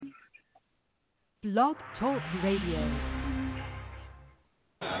Blog Talk Radio.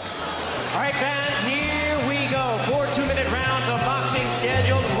 All right, fans, here we go. 4 2-minute rounds of boxing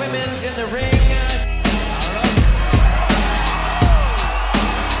scheduled. Women's in the ring.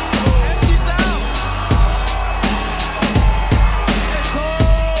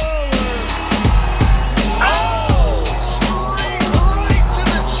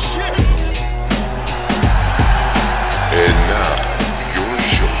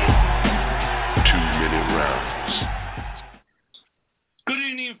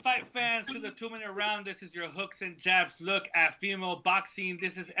 To the 2-minute round. This is your hooks and jabs look at female boxing.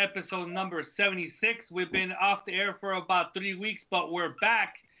 This is episode number 76. We've been off the air for about 3 weeks, but we're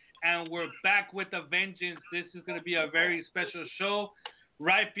back, and we're back with a vengeance. This is going to be a very special show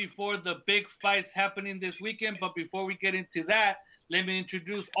right before the big fights happening this weekend. But before we get into that, let me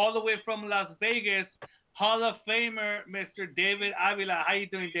introduce all the way from Las Vegas, Hall of Famer, Mr. David Avila. How you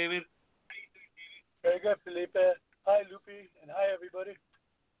doing, David? Very good, Felipe. Hi, Lupi, and hi, everybody.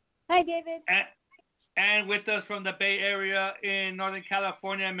 Hi, David. And with us from the Bay Area in Northern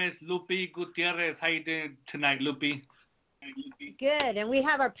California, Miss Lupi Gutierrez. How you doing tonight, Lupi? Good, and we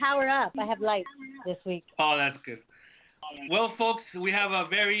have our power up. I have lights this week. Oh, that's good. Well, folks, we have a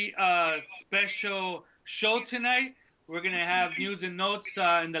very special show tonight. We're gonna have news and notes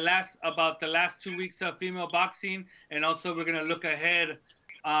about the last 2 weeks of female boxing, and also we're gonna look ahead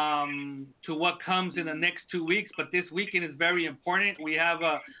to what comes in the next 2 weeks. But this weekend is very important. We have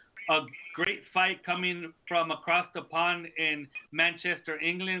a great fight coming from across the pond in Manchester,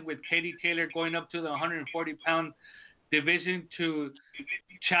 England, with Katie Taylor going up to the 140-pound division to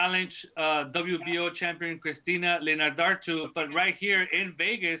challenge WBO champion Christina Linardatou. But right here in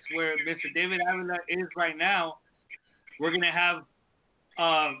Vegas, where Mr. David Avila is right now, we're going to have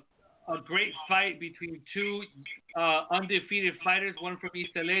a great fight between two undefeated fighters, one from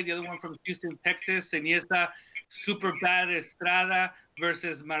East LA, the other one from Houston, Texas, Iniesta Superbad Estrada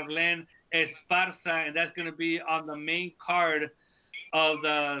versus Marlene Esparza, and that's going to be on the main card of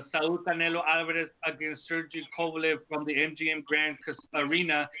the Saul Canelo Alvarez against Sergey Kovalev from the MGM Grand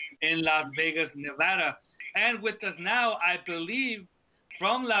Arena in Las Vegas, Nevada. And with us now, I believe,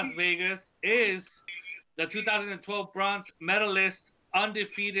 from Las Vegas is the 2012 bronze medalist,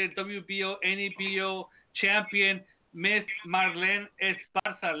 undefeated WBO, NEBO champion, Miss Marlene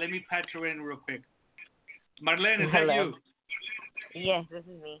Esparza. Let me patch her in real quick. Marlene, is Hello. that you? Yes, this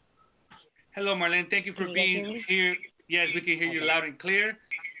is me. Hello, Marlene. Thank you for being here. Yes, we can hear you loud and clear.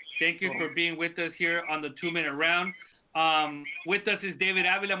 Thank you for being with us here on the 2-minute round. With us is David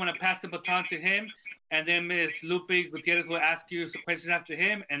Avila. I'm going to pass the baton to him, and then Ms. Lupi Gutierrez will ask you some questions after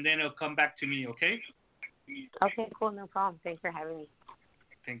him, and then it'll come back to me, okay? Okay, cool. No problem. Thanks for having me.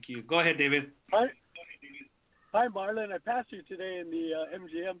 Thank you. Go ahead, David. Hi, Marlon. I passed you today in the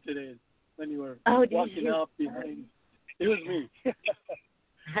MGM today when you were walking up behind. It was me.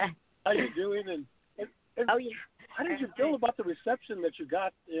 How you doing? And oh, yeah. How did you feel about the reception that you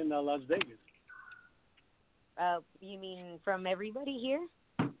got in Las Vegas? You mean from everybody here?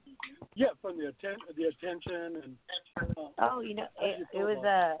 Yeah, from the attention and. It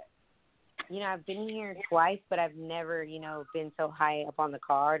was I've been here twice, but I've never, been so high up on the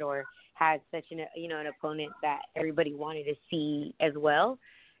card or had such an opponent that everybody wanted to see as well.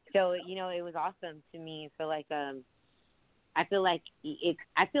 So, it was awesome to me. I feel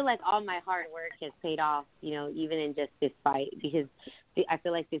like all my hard work has paid off, even in just this fight, because I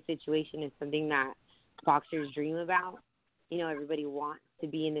feel like this situation is something that boxers dream about. Everybody wants to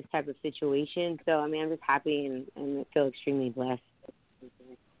be in this type of situation. So, I'm just happy and feel extremely blessed.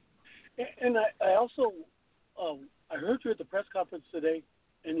 And I also, I heard you at the press conference today,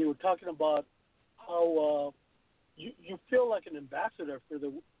 and you were talking about how you feel like an ambassador for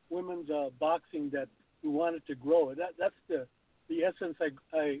the women's boxing, that you wanted to grow. That's the essence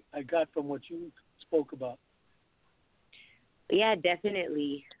I got from what you spoke about. Yeah,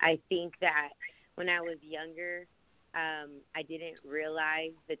 definitely. I think that when I was younger, I didn't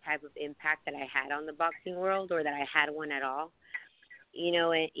realize the type of impact that I had on the boxing world, or that I had one at all.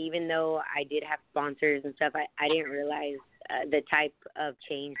 And even though I did have sponsors and stuff, I didn't realize the type of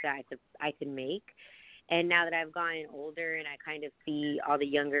change that I could make. And now that I've gotten older and I kind of see all the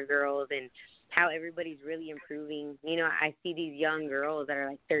younger girls and how everybody's really improving, I see these young girls that are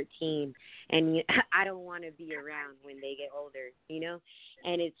like 13, and I don't want to be around when they get older,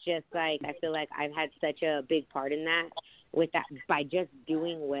 And it's just like, I feel like I've had such a big part in that by just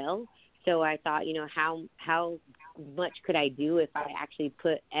doing well. So I thought, how much could I do if I actually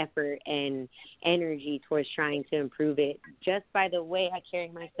put effort and energy towards trying to improve it, just by the way I carry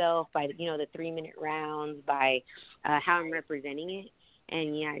myself, by the 3-minute rounds, by how I'm representing it.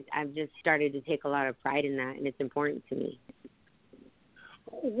 And yeah, I've just started to take a lot of pride in that, and it's important to me.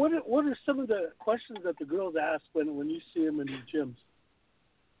 What are some of the questions that the girls ask when you see them in the gyms?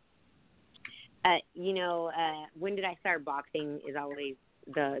 When did I start boxing is always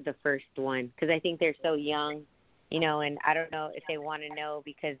the first one, because I think they're so young, and I don't know if they want to know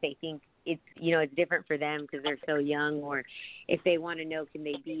because they think it's different for them because they're so young, or if they want to know, can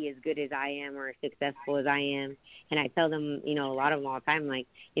they be as good as I am or as successful as I am? And I tell them, a lot of them all the time, like,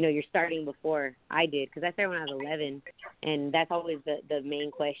 you're starting before I did, because I started when I was 11, and that's always the main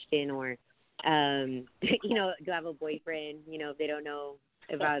question, or, do I have a boyfriend, if they don't know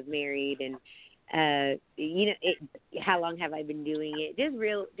if I was married, and, how long have I been doing it?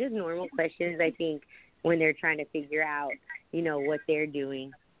 Just normal questions, I think, when they're trying to figure out, what they're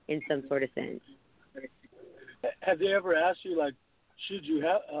doing in some sort of sense. Have they ever asked you, like, should you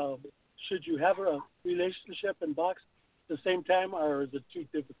have a relationship and box at the same time, or is it too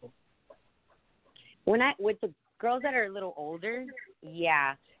difficult? With the girls that are a little older,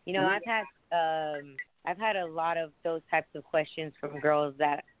 yeah, I've had a lot of those types of questions from girls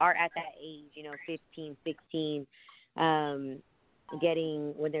that are at that age, 15, 16, when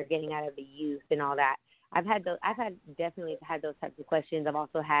they're getting out of the youth and all that. I've definitely had those types of questions. I've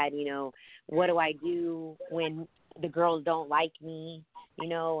also had, what do I do when the girls don't like me?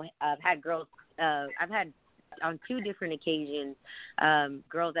 I've had on 2 different occasions,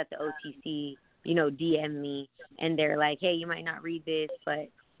 girls at the OTC, DM me, and they're like, hey, you might not read this, but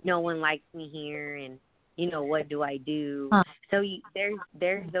no one likes me here, and, what do I do? Huh. So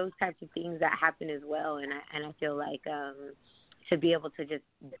there's those types of things that happen as well, and I feel like to be able to just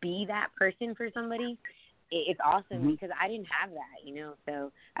be that person for somebody, it's awesome, because I didn't have that,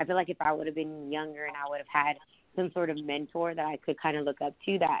 So I feel like if I would have been younger and I would have had some sort of mentor that I could kind of look up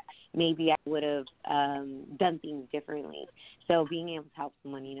to, that maybe I would have done things differently. So being able to help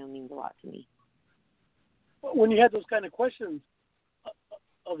someone, means a lot to me. When you had those kind of questions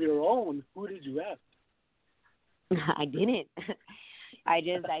of your own, who did you ask? I didn't. I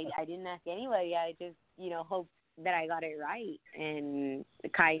didn't ask anybody. I just, hoped that I got it right, and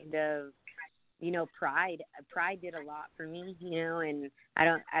kind of, pride did a lot for me, and I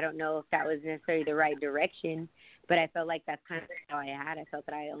don't know if that was necessarily the right direction, but I felt like that's kind of how I had. I felt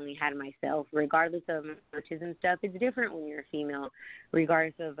that I only had myself, regardless of coaches and stuff. It's different when you're a female,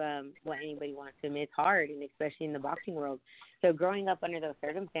 regardless of what anybody wants to admit. It's hard, and especially in the boxing world. So growing up under those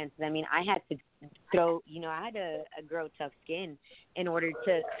circumstances, I mean, I had to grow tough skin in order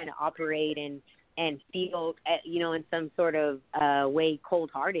to kind of operate and feel, in some sort of way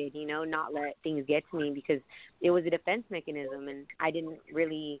cold-hearted, not let things get to me, because it was a defense mechanism, and I didn't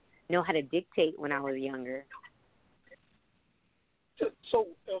really know how to dictate when I was younger. So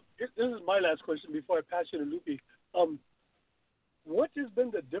this is my last question before I pass you to Lupi. What has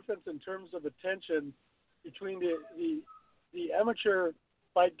been the difference in terms of attention between the amateur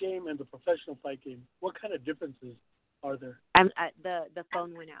fight game and the professional fight game? What kind of differences are there? The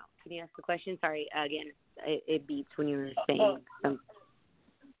phone went out. Can you ask the question? Sorry, again, it beeps when you were saying something.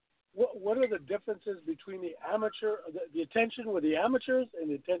 What are the differences between the attention with the amateurs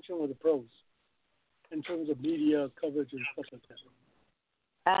and the attention with the pros in terms of media coverage and stuff like that?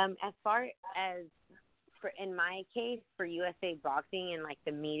 As far as, in my case, for USA Boxing and like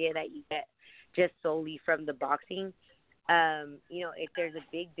the media that you get just solely from the boxing, there's a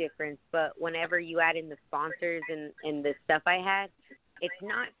big difference, but whenever you add in the sponsors and the stuff I had, it's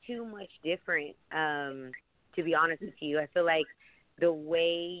not too much different, to be honest with you. I feel like the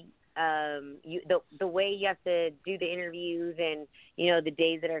way the way you have to do the interviews and, the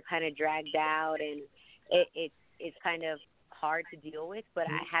days that are kind of dragged out, and it's kind of hard to deal with, but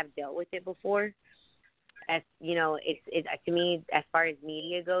I have dealt with it before. As it's to me, as far as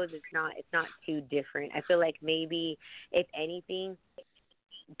media goes, it's not too different. I feel like maybe, if anything,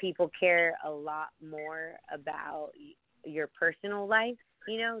 people care a lot more about your personal life,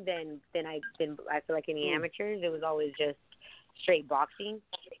 than I feel like in the amateurs, it was always just straight boxing.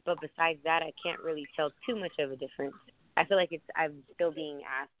 But besides that, I can't really tell too much of a difference. I feel like I'm still being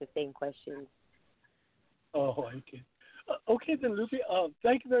asked the same questions. Oh, okay. Okay, then, Lupi.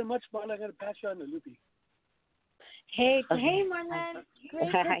 Thank you very much, Marlon. I'm going to pass you on to Lupi. Hey, Marlon.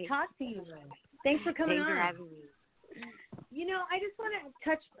 Great to talk to you. Thanks for coming on. Thanks for having me. I just want to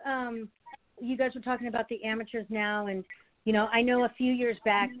touch, you guys were talking about the amateurs now, and, I know a few years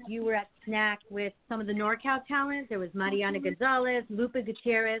back you were at SNAC with some of the NorCal talent. There was Mariana Gonzalez, Lupe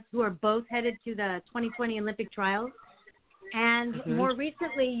Gutierrez, who are both headed to the 2020 Olympic trials. And more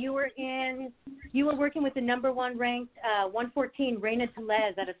recently, you were working with the number 1 ranked 114 Reina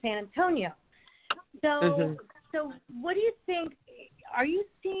Telez out of San Antonio. So what do you think are you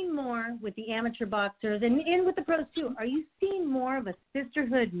seeing more with the amateur boxers and with the pros too? Are you seeing more of a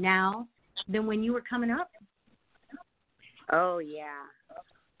sisterhood now than when you were coming up? Oh yeah,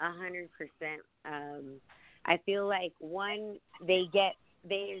 100%. I feel like they're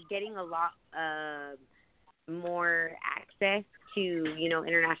getting a lot more access to, you know,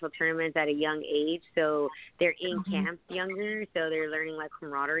 international tournaments at a young age. So they're in camps younger, so they're learning like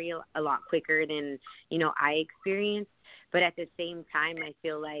camaraderie a lot quicker than, you know, I experienced. But at the same time, I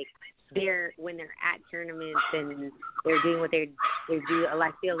feel like when they're at tournaments and they're doing what they do,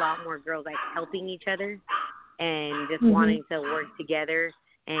 I see a lot more girls like helping each other and just wanting to work together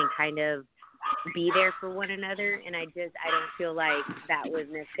and kind of be there for one another. And I don't feel like that was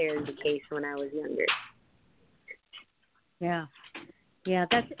necessarily the case when I was younger. Yeah. Yeah,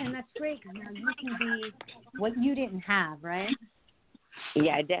 that's great, because now you can be what you didn't have, right?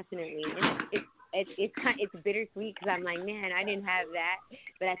 Yeah, definitely. It's bittersweet because I'm like, man, I didn't have that,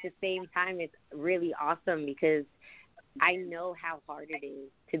 but at the same time, it's really awesome because I know how hard it is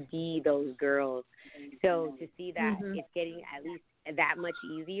to be those girls. So to see that it's getting at least that much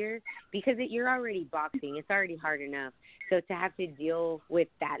easier, because you're already boxing, it's already hard enough. So to have to deal with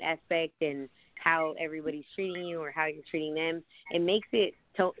that aspect and how everybody's treating you or how you're treating them, it makes it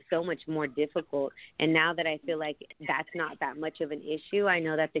so much more difficult. And now that I feel like that's not that much of an issue, I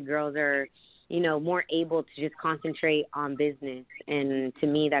know that the girls are, you know, more able to just concentrate on business. And to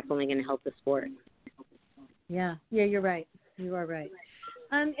me, that's only going to help the sport. Yeah, you're right. You are right.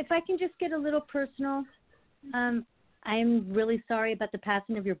 If I can just get a little personal, I'm really sorry about the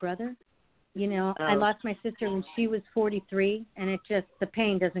passing of your brother. You know, I lost my sister when she was 43, and the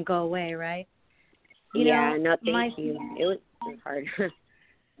pain doesn't go away, right? No, thank you. It was hard.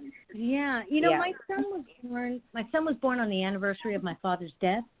 Yeah, my son was born on the anniversary of my father's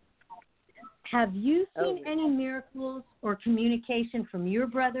death. Have you seen any miracles or communication from your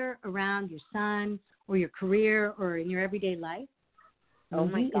brother around your son or your career or in your everyday life? Oh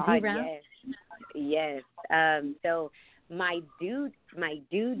my God, yes. So my due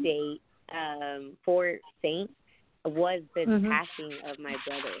date for Saint was the passing of my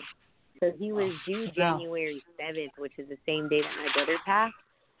brother. So he was due January 7th, which is the same day that my brother passed.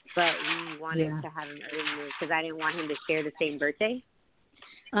 But we wanted to have him earlier because I didn't want him to share the same birthday.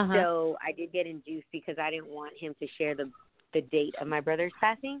 So I did get induced because I didn't want him to share the date of my brother's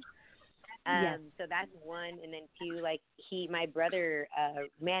passing. So that's one. And then two, like my brother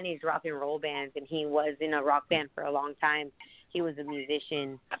managed rock and roll bands, and he was in a rock band for a long time. He was a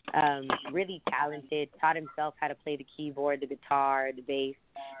musician, really talented, taught himself how to play the keyboard, the guitar, the bass,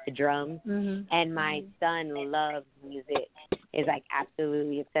 the drums. And my son loves music, is like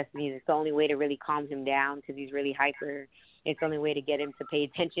absolutely obsessed with music. It's the only way to really calm him down because he's really hyper. It's the only way to get him to pay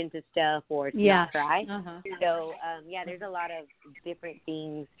attention to stuff or to not cry. So, there's a lot of different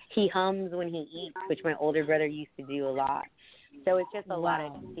things. He hums when he eats, which my older brother used to do a lot. So it's just a lot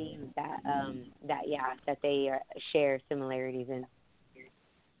of things that they share similarities in.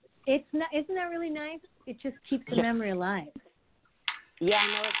 Isn't that really nice? It just keeps the memory alive. Yeah,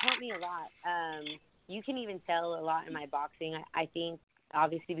 no, it taught me a lot. You can even tell a lot in my boxing. I think,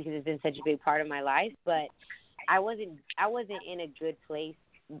 obviously, because it's been such a big part of my life, but I wasn't in a good place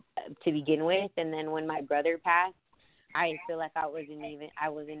to begin with, and then when my brother passed, I feel like I was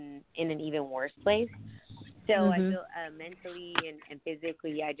in an even worse place. So I feel mentally and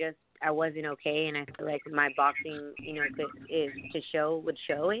physically, I wasn't okay, and I feel like my boxing, would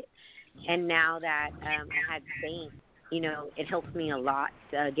show it. And now that I had Saint, it helps me a lot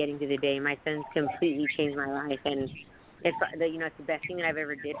getting through the day. My son's completely changed my life, and it's the best thing that I've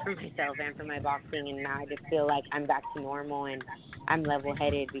ever did for myself and for my boxing. And now I just feel like I'm back to normal and I'm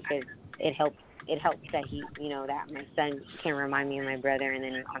level-headed because it helps that that my son can remind me of my brother, and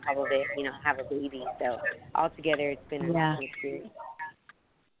then on top of it, have a baby. So altogether, it's been an awesome experience.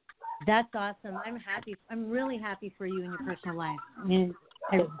 That's awesome. I'm happy. I'm really happy for you in your personal life. I mean,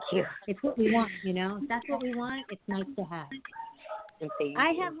 thank you. It's what we want, If that's what we want, it's nice to have.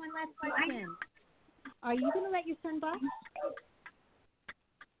 I have one last question. Are you going to let your son box?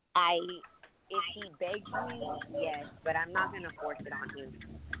 If he begs me, yes, but I'm not going to force it on him.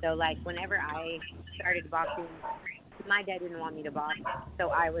 So, whenever I started boxing, my dad didn't want me to box, so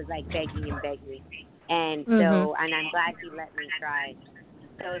I was, begging and begging. And so, and I'm glad he let me try.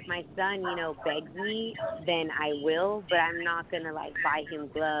 So if my son, begs me, then I will, but I'm not going to, buy him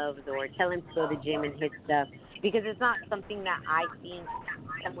gloves or tell him to go to the gym and hit stuff, because it's not something that I think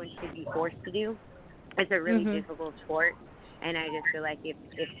someone should be forced to do. It's a really difficult sport. And I just feel like if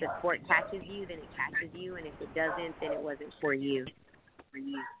the sport catches you, then it catches you. And if it doesn't, then it wasn't for you.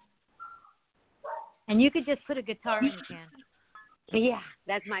 And you could just put a guitar in his hand. Yeah,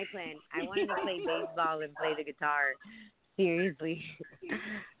 that's my plan. I wanted to play baseball and play the guitar. Seriously.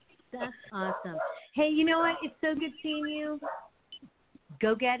 That's awesome. Hey, you know what? It's so good seeing you.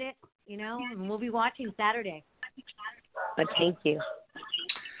 Go get it, and we'll be watching Saturday. But thank you.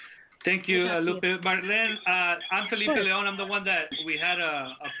 Thank you, Lupe. Marlene, I'm Felipe Sure. Leon. I'm the one that we had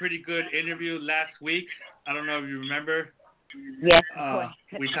a pretty good interview last week. I don't know if you remember. Yes, of course.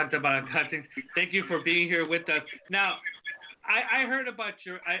 We talked about things. Thank you for being here with us. Now, I heard about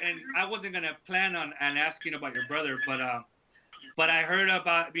and I wasn't gonna plan on asking about your brother, but I heard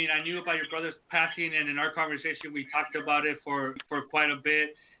about. I mean, I knew about your brother's passing, and in our conversation, we talked about it for quite a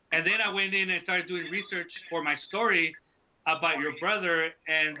bit. And then I went in and started doing research for my story about your brother,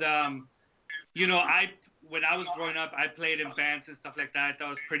 and when I was growing up, I played in bands and stuff like that. I thought it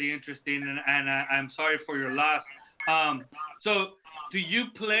was pretty interesting, and I'm sorry for your loss. So, do you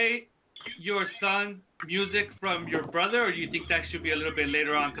play your son music from your brother, or do you think that should be a little bit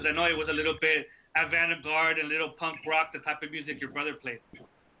later on? Because I know it was a little bit avant-garde and a little punk rock, the type of music your brother played.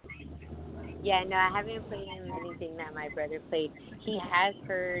 Yeah, no, I haven't played anything that my brother played. He has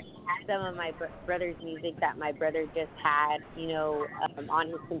heard some of my brother's music that my brother just had, on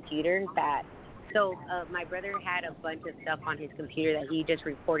his computer. So my brother had a bunch of stuff on his computer that he just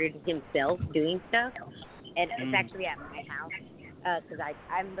recorded himself doing stuff, and it's actually at my house because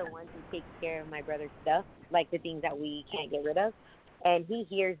I'm the one who takes care of my brother's stuff, like the things that we can't get rid of. And he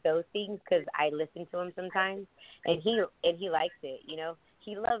hears those things because I listen to him sometimes, and he likes it.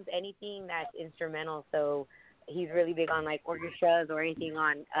 He loves anything that's instrumental, so he's really big on like orchestras or anything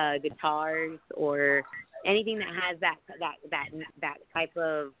on guitars or anything that has that type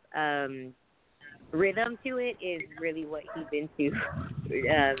of rhythm to it is really what he's into.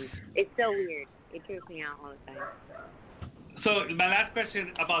 It's so weird. It trips me out all the time. So my last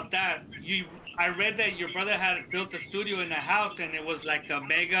question about that, I read that your brother had built a studio in the house, and it was like a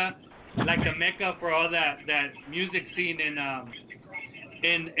mecca for all that music scene in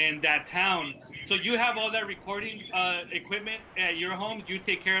that town. So you have all that recording equipment at your home? Do you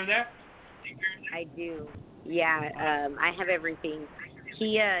take care of that? I do. Yeah, I have everything.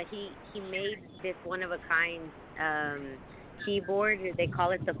 He made this one of a kind keyboard. They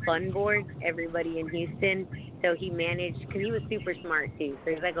call it the Fun Board. Everybody in Houston. So he managed, because he was super smart too.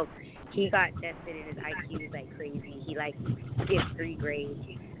 So he got tested and his IQ was like crazy. He gets 3 grades.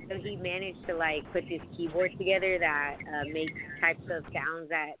 So he managed to put this keyboard together that makes types of sounds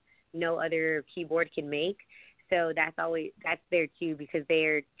that no other keyboard can make. So that's there too, because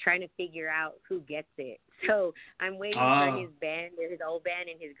they're trying to figure out who gets it. So I'm waiting for his band, his old band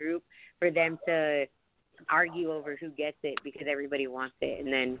and his group, for them to argue over who gets it, because everybody wants it,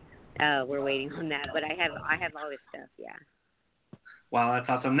 and then we're waiting on that. But I have all this stuff, yeah. Wow, that's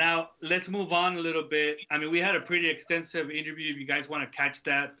awesome. Now, let's move on a little bit. I mean, we had a pretty extensive interview. If you guys want to catch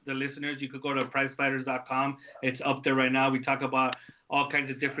that, the listeners, you could go to prizefighters.com. It's up there right now. We talk about all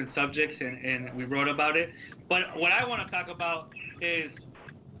kinds of different subjects, and we wrote about it. But what I want to talk about is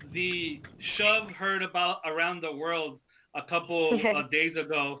the shove heard about around the world a couple of days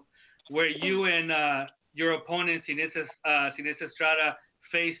ago, where you and your opponent, Sinisa Estrada,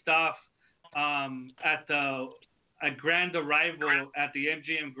 faced off at a grand arrival at the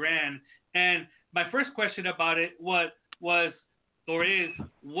MGM Grand. And my first question about it what were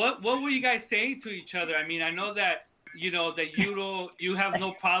you guys saying to each other? I mean, I know that you have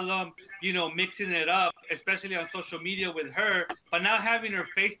no problem, mixing it up, especially on social media with her, but now having her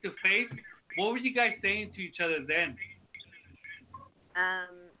face to face, what were you guys saying to each other then? As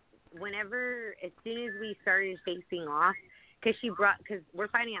soon as we started facing off, because we're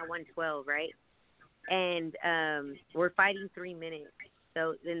fighting at 112, right? And we're fighting 3 minutes.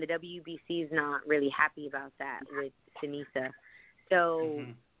 So then the WBC is not really happy about that with Sinisa. So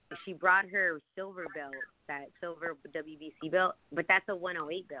she brought her silver belt, that silver WBC belt, but that's a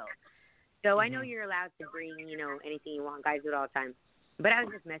 108 belt. So I know you're allowed to bring, anything you want. Guys do it all the time. But I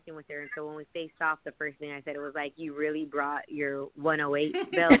was just messing with her. And so when we faced off, the first thing I said, it was like, you really brought your 108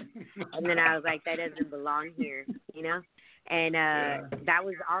 belt? And then I was like, that doesn't belong here, And that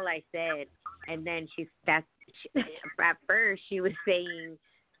was all I said. And then at first she was saying,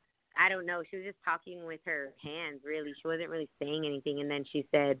 I don't know, she was just talking with her hands, really. She wasn't really saying anything. And then she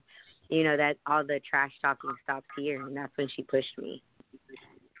said, that all the trash talking stops here. And that's when she pushed me.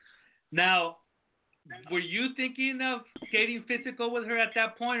 Now, were you thinking of getting physical with her at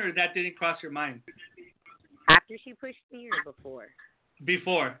that point, or that didn't cross your mind? After she pushed me, or before?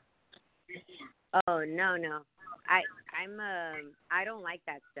 Before. Oh, no. I don't like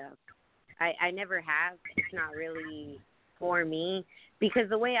that stuff. I never have. It's not really for me, because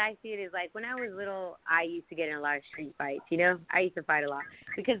the way I see it is like when I was little, I used to get in a lot of street fights. You know, I used to fight a lot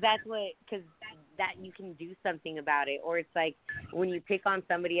because that you can do something about it. Or it's like when you pick on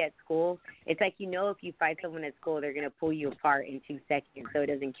somebody at school, it's like, you know, if you fight someone at school, they're going to pull you apart in 2 seconds, so it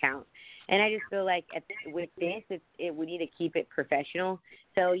doesn't count. And I just feel like with this, we need to keep it professional.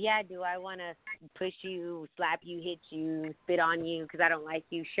 So, yeah, do I want to push you, slap you, hit you, spit on you because I don't like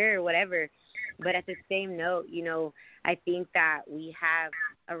you? Sure, whatever. But at the same note, you know, I think that we have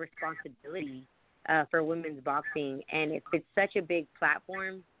a responsibility for women's boxing. And if it's such a big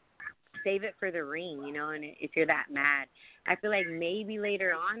platform, save it for the ring, you know, and if you're that mad. I feel like maybe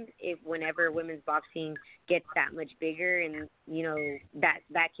later on, whenever women's boxing gets that much bigger and, you know,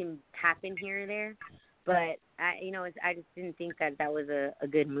 that can happen here or there. But, I just didn't think that was a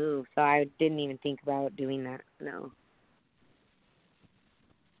good move, so I didn't even think about doing that, no.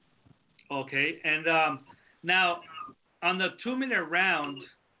 Okay, and now on the 2-minute round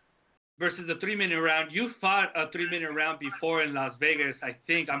versus the 3-minute round, you fought a 3-minute round before in Las Vegas, I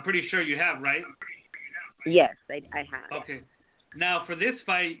think. I'm pretty sure you have, right? Yes, I have. Okay. Now, for this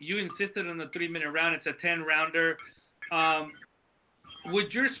fight, you insisted on the 3-minute round. It's a 10-rounder.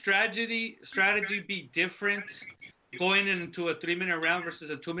 Would your strategy be different going into a 3-minute round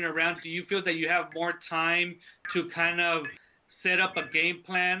versus a 2-minute round? Do you feel that you have more time to kind of set up a game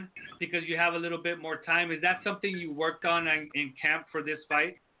plan because you have a little bit more time? Is that something you worked on in camp for this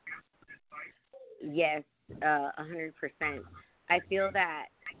fight? Yes, 100%. I feel that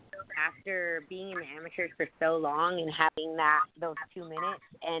after being in the amateurs for so long and having those 2 minutes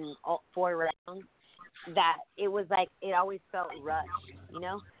and 4 rounds, that it was like it always felt rushed, you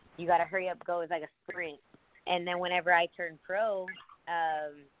know? You got to hurry up, go. It's like a sprint. And then whenever I turned pro,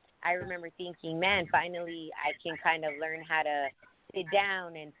 I remember thinking, man, finally I can kind of learn how to sit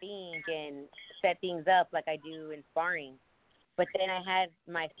down and think and set things up like I do in sparring. But then I had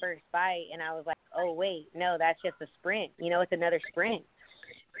my first fight, and I was like, oh, wait, no, that's just a sprint. You know, it's another sprint.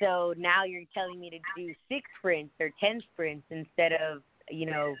 So now you're telling me to do 6 sprints or 10 sprints instead of,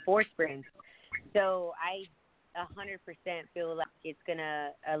 4 sprints. So I 100% feel like it's going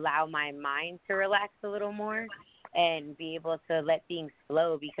to allow my mind to relax a little more and be able to let things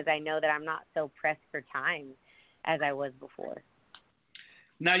flow because I know that I'm not so pressed for time as I was before.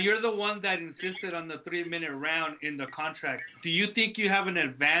 Now, you're the one that insisted on the 3-minute round in the contract. Do you think you have an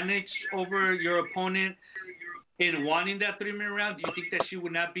advantage over your opponent in wanting that 3-minute round? Do you think that she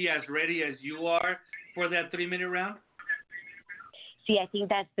would not be as ready as you are for that 3-minute round? See, I think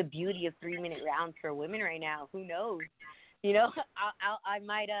that's the beauty of 3-minute rounds for women right now. Who knows? You know, I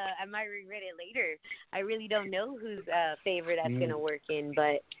might regret it later. I really don't know whose favor that's gonna work in,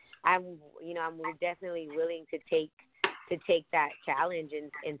 but we're definitely willing to take that challenge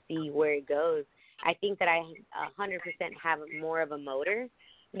and see where it goes. I think that I 100% have more of a motor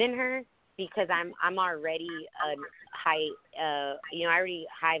than her because I'm already a high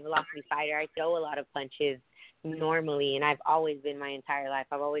velocity fighter. I throw a lot of punches normally, and I've always been my entire life.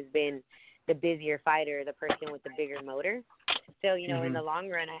 I've always been the busier fighter, the person with the bigger motor. So, in the long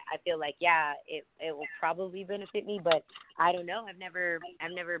run, I feel like, yeah, it will probably benefit me, but I don't know. I've never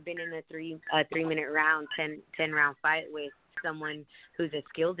been in a 3-minute round, 10 round fight with someone who's as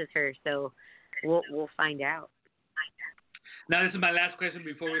skilled as her. So we'll find out. Now, this is my last question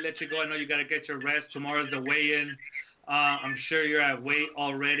before we let you go. I know you got to get your rest. Tomorrow's the weigh-in. I'm sure you're at weight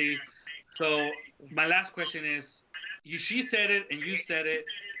already. So my last question is, she said it and you said it,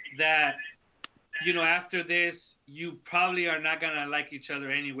 that, after this, you probably are not going to like each other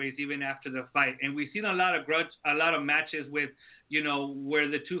anyways, even after the fight. And we've seen a lot of matches with, where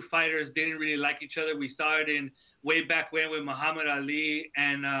the two fighters didn't really like each other. We saw it in way back when with Muhammad Ali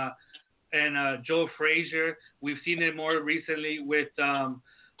and Joe Frazier. We've seen it more recently with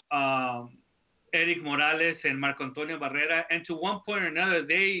Eric Morales and Marco Antonio Barrera. And to one point or another,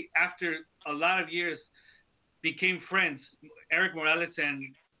 they, after a lot of years, became friends. Eric Morales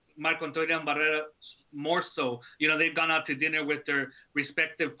and Marco Antonio Barrera more so. They've gone out to dinner with their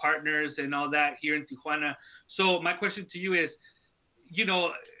respective partners and all that here in Tijuana. So my question to you is,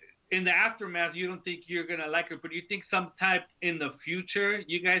 in the aftermath, you don't think you're going to like her, but do you think sometime in the future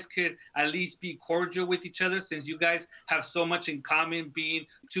you guys could at least be cordial with each other since you guys have so much in common being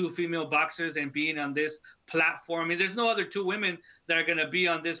two female boxers and being on this platform? I mean, there's no other two women that are going to be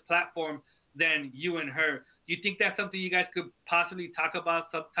on this platform than you and her. Do you think that's something you guys could possibly talk about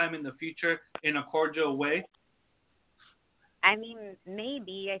sometime in the future in a cordial way? I mean,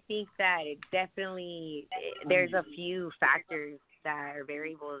 maybe. I think that it definitely, there's a few factors that are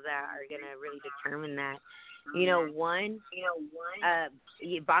variables that are going to really determine that. One,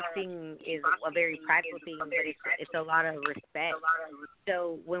 boxing is a very prideful thing, but it's a lot of respect.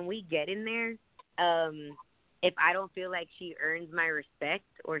 So when we get in there, if I don't feel like she earns my respect,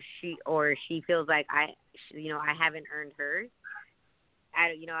 or she feels like I haven't earned hers,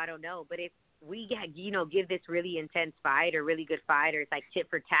 I don't know. But if we give this really intense fight or really good fight, or it's like tit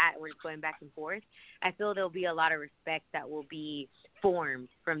for tat, we're just going back and forth, I feel there'll be a lot of respect that will be formed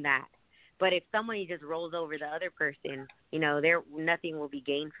from that. But if somebody just rolls over the other person, nothing will be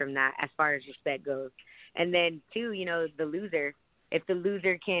gained from that as far as respect goes. And then two, the loser, if the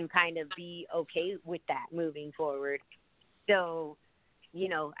loser can kind of be okay with that moving forward. So,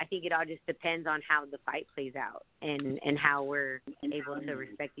 I think it all just depends on how the fight plays out and how we're able to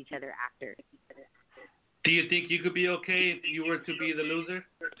respect each other after. Do you think you could be okay if you were to be the loser?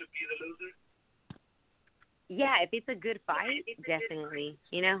 Yeah, if it's a good fight, definitely.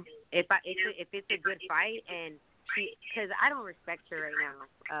 If it's a good fight, and because I don't respect her right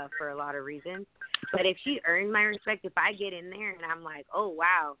now for a lot of reasons, but if she earns my respect, if I get in there and I'm like, oh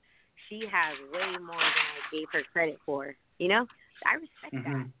wow, she has way more than I gave her credit for, I respect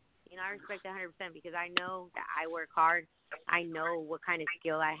that. I respect 100% because I know that I work hard. I know what kind of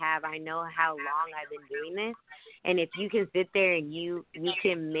skill I have. I know how long I've been doing this. And if you can sit there and you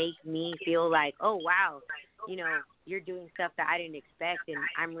can make me feel like, oh, wow, you're doing stuff that I didn't expect and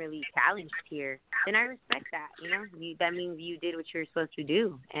I'm really challenged here, then I respect that. That means you did what you're supposed to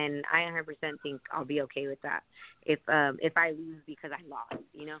do. And I 100% think I'll be okay with that. If I lose because I lost,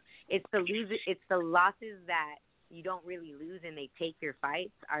 it's the losses that you don't really lose and they take your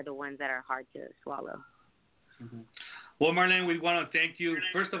fights are the ones that are hard to swallow. Well, Marlene, we want to thank you.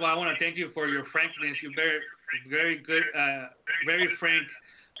 First of all, I want to thank you for your frankness. You're very, very good, very frank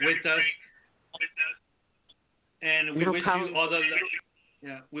with us. And we wish you all the luck.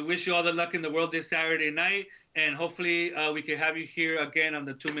 Yeah, we wish you all the luck in the world this Saturday night, and hopefully we can have you here again on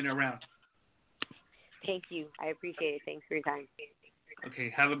the 2-minute round. Thank you. I appreciate it. Thanks for your time. Okay,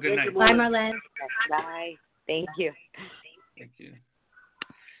 have a good night. Bye, Marlene. Bye. Thank you. Thank you.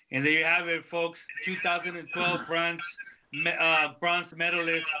 And there you have it, folks. 2012 bronze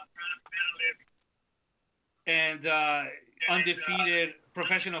medalist and undefeated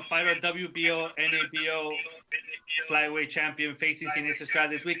professional fighter, WBO, NABO flyweight champion, facing Seniesa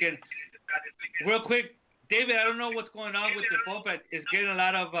Estrada this weekend. Real quick, David, I don't know what's going on with the phone, but it's getting a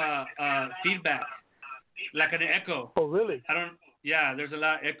lot of feedback, like an echo. Oh, really? Yeah, there's a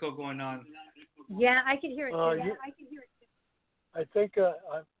lot of echo going on. Yeah, I can hear it too. I think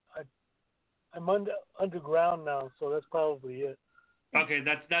I'm underground now, so that's probably it. Okay,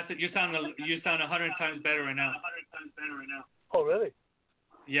 that's it. You sound 100 times better right now. Oh, really?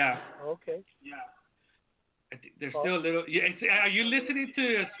 Yeah. Okay. Yeah. I think there's still a little. Yeah, are you listening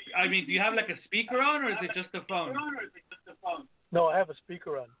to? I mean, do you have like a speaker on, or is it just the phone? No, I have a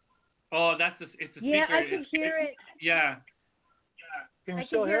speaker on. Oh, it's a speaker. Yeah, I can hear it. Yeah. Can you I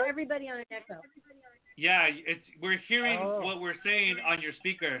still can hear hear it? everybody on an echo. Yeah, we're hearing what we're saying on your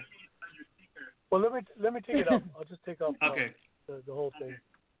speaker. Well, let me take it off. I'll just take off Okay. the whole thing.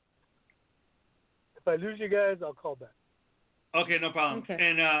 If I lose you guys, I'll call back. Okay, no problem. Okay.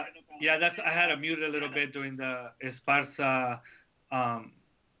 And I had to mute it a little bit during the Esparza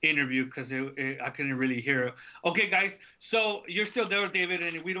interview because I couldn't really hear it. Okay, guys. So you're still there, David,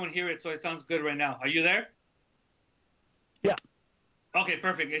 and we don't hear it, so it sounds good right now. Are you there? Yeah. Okay,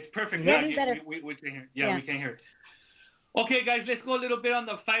 perfect. It's perfect. Yeah, we can hear. Yeah, we can hear it. Okay, guys, let's go a little bit on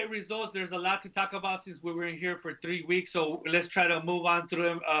the fight results. There's a lot to talk about since we were in here for 3 weeks, so let's try to move on through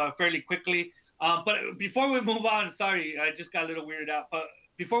them fairly quickly. But before we move on, sorry, I just got a little weirded out. But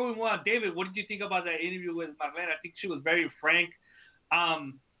before we move on, David, what did you think about that interview with Marlene? I think she was very frank.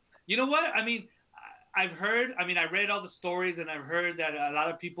 You know what? I mean, I read all the stories, and I've heard that a lot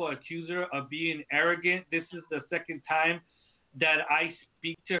of people accuse her of being arrogant. This is the second time that I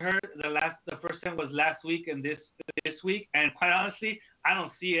speak to her. The first time was last week and this week, and quite honestly, I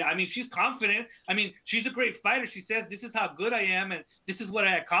don't see it. I mean, she's confident. I mean, she's a great fighter. She says, this is how good I am, and this is what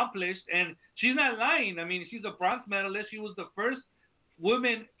I accomplished, and she's not lying. I mean, she's a bronze medalist. She was the first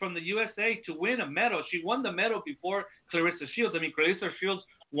woman from the USA to win a medal. She won the medal before Claressa Shields. I mean, Claressa Shields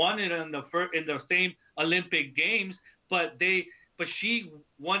won it in the same Olympic Games, but she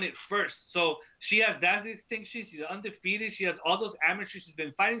won it first. So she has that distinction. She's undefeated. She has all those amateurs. She's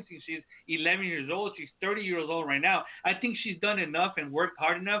been fighting since she's 11 years old. She's 30 years old right now. I think she's done enough and worked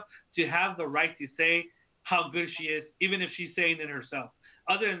hard enough to have the right to say how good she is, even if she's saying it herself.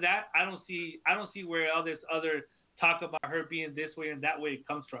 Other than that, I don't see where all this other talk about her being this way and that way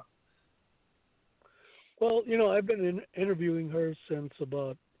comes from. Well, I've been interviewing her since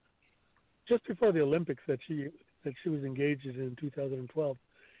about just before the Olympics that she was engaged in 2012.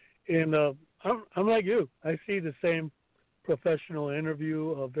 And I'm like you. I see the same professional interview,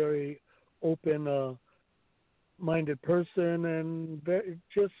 a very open minded person, and very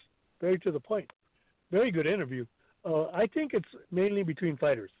to the point. Very good interview. I think it's mainly between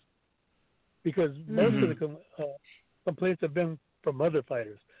fighters because most of the complaints have been from other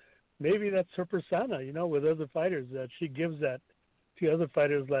fighters. Maybe that's her persona, with other fighters, that she gives that to other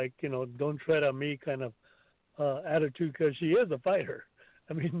fighters, like, don't tread on me kind of attitude, because she is a fighter.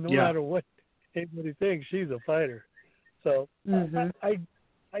 I mean, no matter what anybody thinks, she's a fighter. So I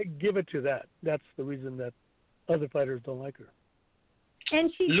give it to that. That's the reason that other fighters don't like her.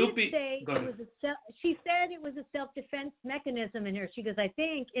 And she Lupe, did say she said it was a self-defense mechanism in her. She goes, I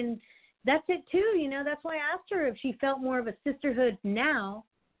think, and that's it too. That's why I asked her if she felt more of a sisterhood now,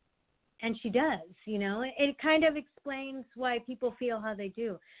 and she does. It kind of explains why people feel how they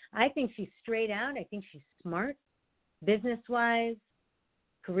do. I think she's straight out. I think she's smart, business-wise,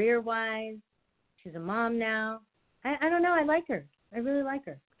 career-wise. She's a mom now. I don't know. I like her. I really like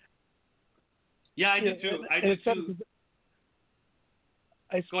her. Yeah, I do too. I do too.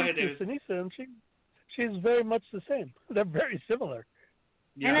 I speak to Sinisa, and she's very much the same. They're very similar.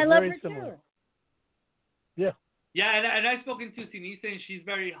 Yeah, and I love her similar. Too. Yeah. Yeah, and I've spoken to Sinisa, and she's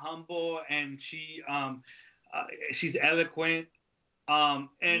very humble, and she's eloquent. And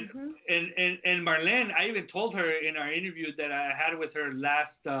Marlene, I even told her in our interview that I had with her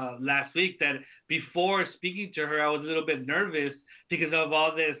last week that before speaking to her, I was a little bit nervous because of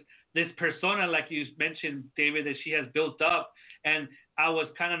all this persona, like you mentioned, David, that she has built up, and I was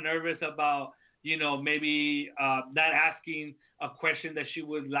kind of nervous about, maybe not asking a question that she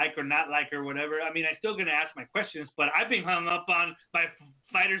would like or not like or whatever. I mean, I'm still going to ask my questions, but I've been hung up on by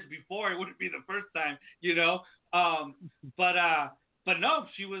fighters before. It wouldn't be the first time, But no,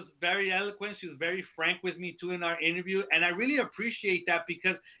 she was very eloquent. She was very frank with me too in our interview, and I really appreciate that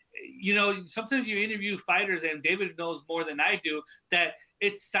because, sometimes you interview fighters, and David knows more than I do, that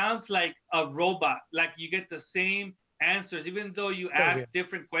it sounds like a robot. Like you get the same answers, even though you ask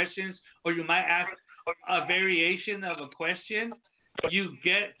different questions, or you might ask a variation of a question, you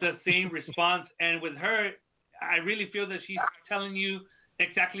get the same response. And with her, I really feel that she's telling you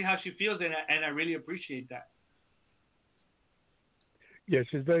exactly how she feels, and I really appreciate that. Yeah,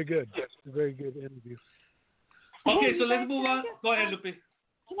 she's very good. She's a very good interview. Okay, so let's move on. Go ahead, Lupe.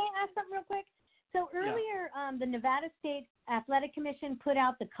 Can I ask something real quick? So earlier, the Nevada State Athletic Commission put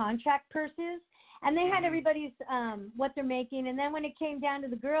out the contract purses, and they had everybody's what they're making. And then when it came down to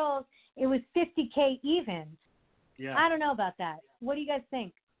the girls, it was $50K even. Yeah. I don't know about that. What do you guys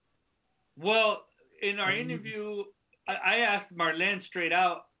think? Well, in our interview, I asked Marlene straight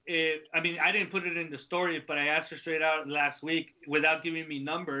out. I didn't put it in the story, but I asked her straight out last week without giving me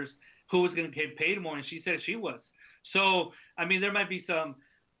numbers who was going to get paid more, and she said she was. So, there might be some,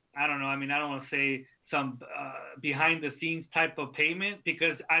 I don't know, I don't want to say some behind-the-scenes type of payment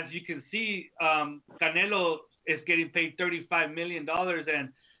because, as you can see, Canelo is getting paid $35 million and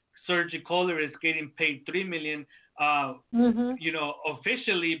Sergio Kohler is getting paid $3 million,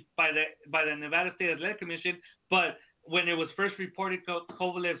 officially by the Nevada State Athletic Commission, but when it was first reported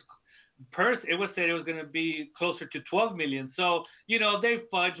Kovalev's purse, it was said it was going to be closer to $12 million. So, they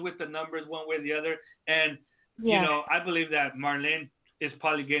fudge with the numbers one way or the other. And, I believe that Marlene is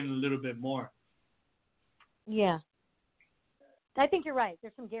probably getting a little bit more. Yeah. I think you're right.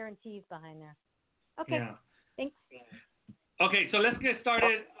 There's some guarantees behind there. Okay. Yeah. Thanks. Okay, so let's get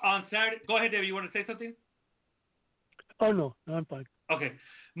started on Saturday. Go ahead, David. You want to say something? Oh, no, I'm fine. Okay.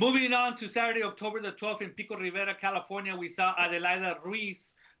 Moving on to Saturday, October the 12th in Pico Rivera, California, we saw Adelaida Ruiz,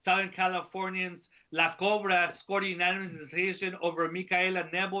 Southern Californians, La Cobra, scored unanimous decision over Micaela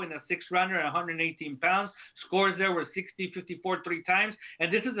Nebo in a six-rounder at 118 pounds. Scores there were 60, 54 three times.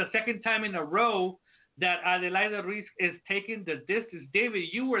 And this is the second time in a row that Adelaida Ruiz is taking the distance. David,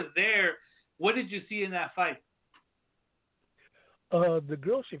 you were there. What did you see in that fight? The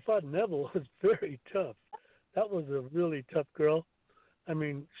girl she fought, Neville, was very tough. That was a really tough girl.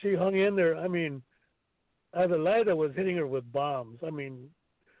 She hung in there. Adelaida was hitting her with bombs.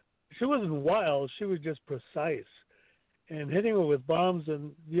 She wasn't wild. She was just precise and hitting her with bombs,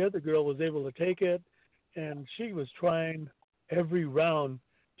 and the other girl was able to take it, and she was trying every round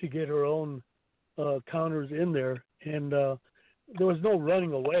to get her own counters in there, and there was no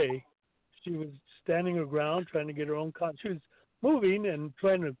running away. She was standing her ground, trying to get her own counters. She was moving and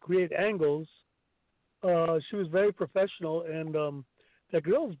trying to create angles. She was very professional, and that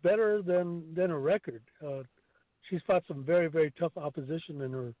girl's better than her record. She's fought some very, very tough opposition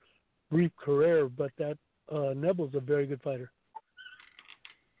in her brief career, but that Nebel's a very good fighter.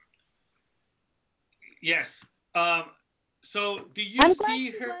 Yes. So do you I'm glad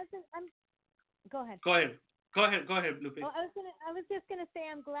see she her? wasn't. Go ahead. Go ahead. Go ahead, Lupe. Well, I was just gonna say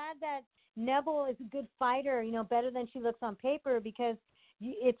I'm glad that Neville is a good fighter. Better than she looks on paper because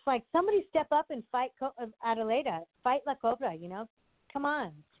it's like somebody step up and fight Adelaida, fight La Cobra. Come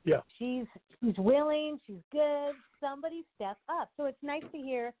on. Yeah. She's willing. She's good. Somebody step up. So it's nice to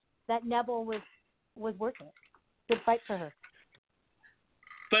hear that Neville was worth it. Good fight for her.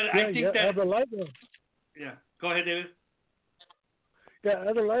 But I think that. Adelaida. Yeah. Go ahead, David. Yeah,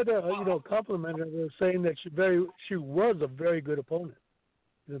 Adelaida, complimented her, saying that she was a very good opponent.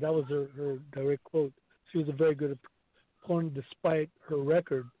 That was her direct quote. She was a very good opponent despite her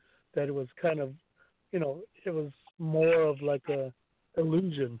record. That it was kind of, it was more of like a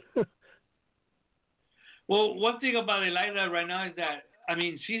illusion. Well, one thing about Adelaida right now is that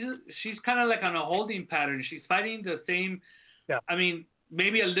she's kind of like on a holding pattern. She's fighting the same. Yeah.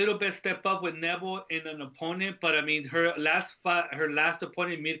 Maybe a little bit step up with Neville in an opponent, but her last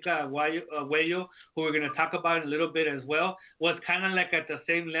opponent, Mirka Aguayo, who we're going to talk about in a little bit as well, was kind of like at the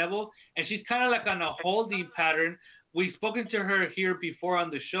same level, and she's kind of like on a holding pattern. We've spoken to her here before on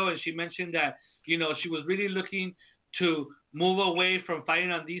the show, and she mentioned that she was really looking to move away from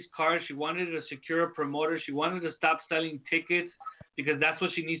fighting on these cards. She wanted to secure a promoter. She wanted to stop selling tickets because that's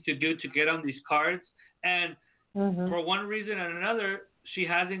what she needs to do to get on these cards. And for one reason or another, she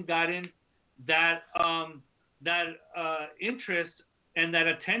hasn't gotten that interest and that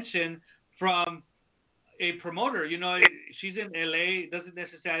attention from a promoter. She's in LA. It doesn't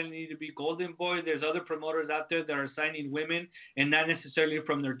necessarily need to be Golden Boy. There's other promoters out there that are signing women and not necessarily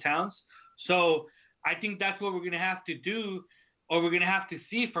from their towns. So I think that's what we're going to have to do, or we're going to have to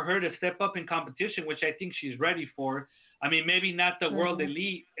see for her to step up in competition, which I think she's ready for. Maybe not the world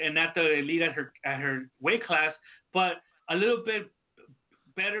elite and not the elite at her weight class, but a little bit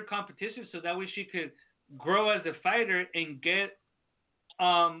better competition, so that way she could grow as a fighter and get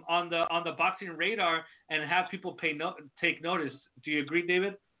on the boxing radar and have people take notice. Do you agree,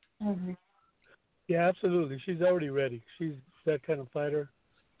 David? Mm-hmm. Yeah, absolutely. She's already ready. She's that kind of fighter.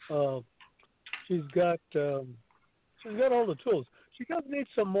 She's got all the tools. She does need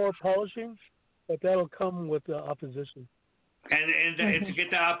some more polishing, but that'll come with the opposition. And to get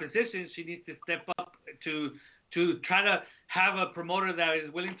the opposition, she needs to step up to try to have a promoter that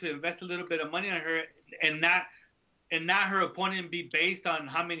is willing to invest a little bit of money on her, and not her opponent be based on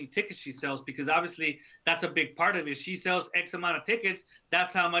how many tickets she sells, because obviously that's a big part of it. She sells X amount of tickets,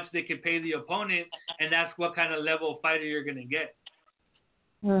 that's how much they can pay the opponent, and that's what kind of level of fighter you're going to get.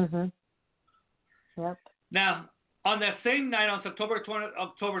 Yep. Now, on that same night, on October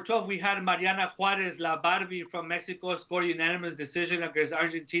 12th, we had Mariana Juarez, La Barbie from Mexico, scored a unanimous decision against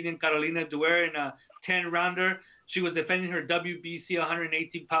Argentinian Carolina Duer in a 10-rounder. She was defending her WBC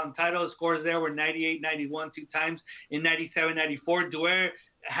 118-pound title. Scores there were 98-91 two times in 97-94. Duer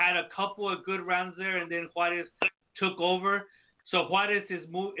had a couple of good rounds there, and then Juarez took over. So Juarez is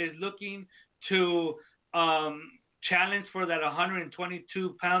looking to challenge for that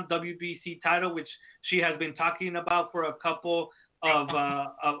 122-pound WBC title, which she has been talking about for a couple of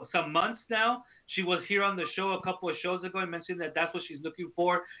some months now. She was here on the show a couple of shows ago and mentioned that that's what she's looking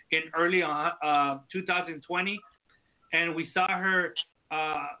for in early 2020. And we saw her.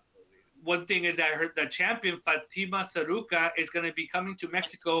 One thing is that the champion Fatima Saruca is going to be coming to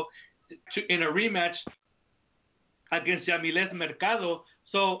Mexico in a rematch against Yamilet Mercado.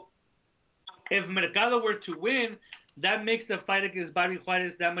 So if Mercado were to win, that makes the fight against Barbie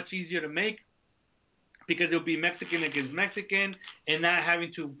Juarez that much easier to make, because it'll be Mexican against Mexican and not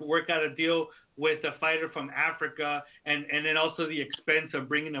having to work out a deal with a fighter from Africa, and then also the expense of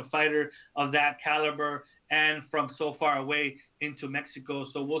bringing a fighter of that caliber and from so far away into Mexico.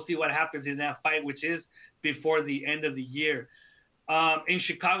 So we'll see what happens in that fight, which is before the end of the year. In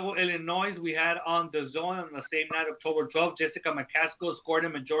Chicago, Illinois, we had on the Zone on the same night, October 12th, Jessica McCaskill scored a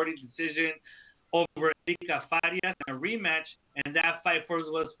majority decision over Erika Farias in a rematch, and that fight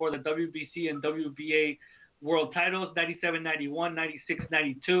was for the WBC and WBA world titles, 97-91,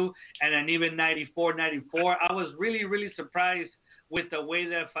 96-92, and an even 94-94. I was really, really surprised with the way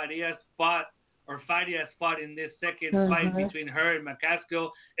that Farias fought in this second fight between her and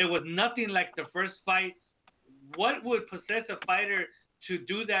McCaskill. It was nothing like the first fight. What would possess a fighter to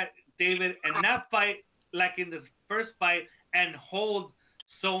do that, David, and not fight like in the first fight and hold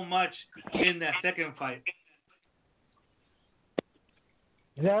so much in that second fight?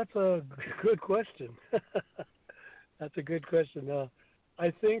 That's a good question. That's a good question.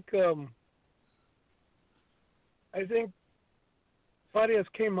 I think Farias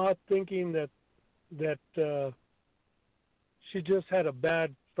came out thinking that she just had a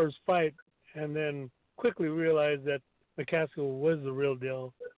bad first fight and then quickly realized that McCaskill was the real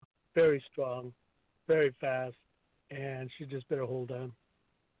deal, very strong, very fast, and she just better hold on.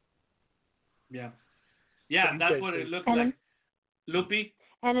 Yeah. Yeah, that's what it looked like. Loopy?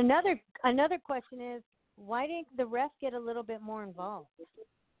 And another question is, why didn't the ref get a little bit more involved?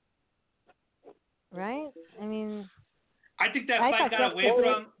 Right? I mean, I think that fight got away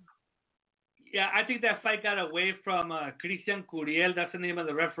from. Yeah, I think that fight got away from Christian Curiel. That's the name of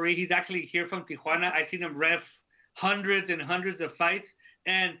the referee. He's actually here from Tijuana. I've seen him ref hundreds and hundreds of fights,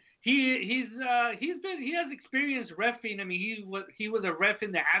 and he has experience reffing. I mean, he was a ref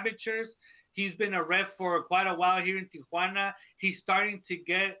in the amateurs. He's been a ref for quite a while here in Tijuana. He's starting to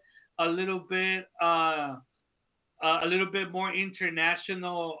get a little bit more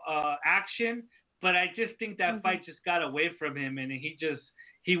international action, but I just think that fight just got away from him, and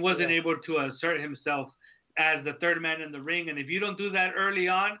he wasn't able to assert himself as the third man in the ring. And if you don't do that early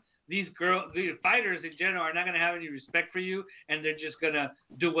on, these fighters in general are not going to have any respect for you, and they're just going to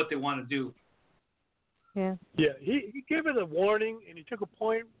do what they want to do. Yeah. Yeah, he gave it a warning, and he took a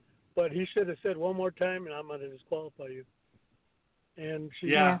point, but he should have said one more time, and I'm going to disqualify you. And she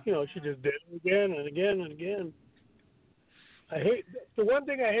just did it again and again and again. The one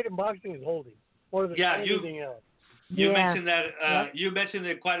thing I hate in boxing is holding more than anything else. You mentioned that. You mentioned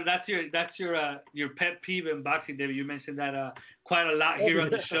it quite. That's your pet peeve in boxing, David. You mentioned that quite a lot here on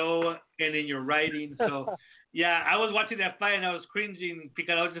the show and in your writing. So, yeah, I was watching that fight and I was cringing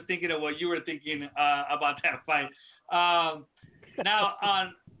because I was just thinking of what you were thinking about that fight. Now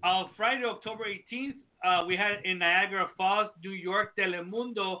on Friday, October 18th, we had in Niagara Falls, New York,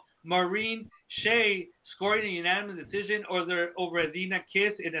 Telemundo, Maureen Shea scoring a unanimous decision over Adina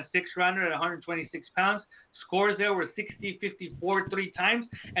Kiss in a 6-rounder at 126 pounds. Scores there were 60-54 3 times.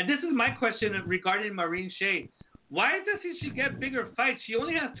 And this is my question regarding Maureen Shea. Why doesn't she get bigger fights? She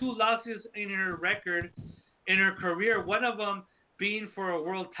only has 2 losses in her record in her career, one of them being for a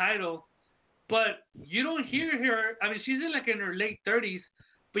world title. But you don't hear her. I mean, she's in her late 30s,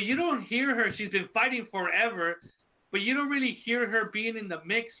 but you don't hear her. She's been fighting forever, but you don't really hear her being in the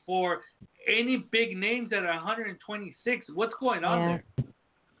mix for any big names at 126. What's going on there?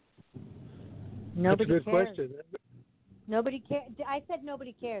 Nobody That's a good cares. question. Nobody cares. I said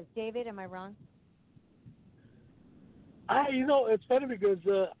nobody cares. David, am I wrong? It's funny because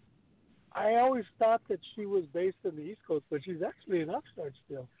I always thought that she was based in the East Coast, but she's actually an upstart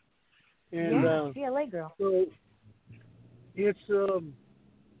still. And, she's a LA girl. So it's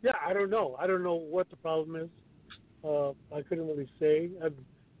I don't know. I don't know what the problem is. I couldn't really say. I've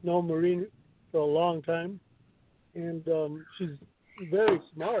known Maureen for a long time, and she's very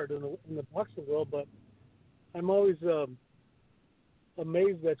smart in the boxing world. But I'm always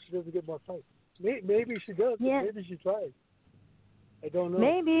amazed that she doesn't get more fights. Maybe she does. Yeah. Maybe she tries. I don't know.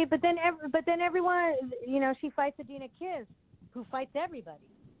 Maybe, but then everyone, she fights Adina Kiss, who fights everybody.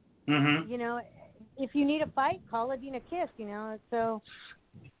 Mm-hmm. If you need a fight, call Adina Kiss. So.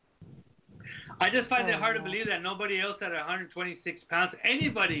 I just find it hard to believe that nobody else at 126 pounds,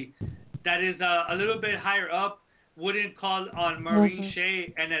 anybody that is a little bit higher up, wouldn't call on Maureen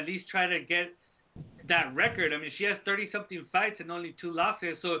Shea and at least try to get that record. I mean, she has 30-something fights and only 2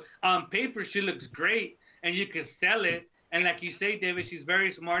 losses. So on paper, she looks great, and you can sell it. And like you say, David, she's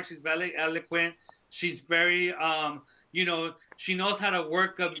very smart. She's very eloquent. She's very, she knows how to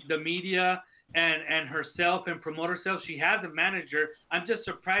work the media and herself and promote herself. She has a manager. I'm just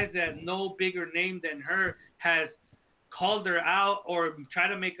surprised that no bigger name than her has called her out or tried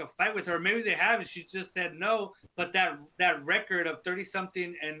to make a fight with her. Maybe they have, and she just said no. But that record of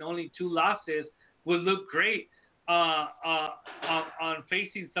 30-something and only 2 losses would look great on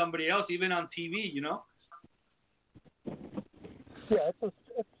facing somebody else, even on TV, Yeah, it's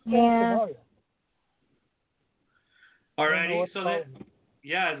yeah. Alrighty, so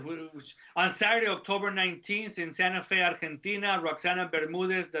on Saturday, October 19th, in Santa Fe, Argentina, Roxana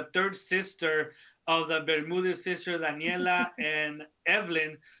Bermudez, the third sister of the Bermudez sisters, Daniela and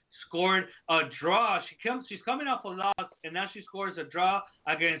Evelyn, scored a draw. She's coming off a loss, and now she scores a draw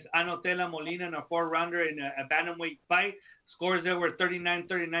against Anotela Molina in a 4-rounder in a bantamweight fight. Scores there were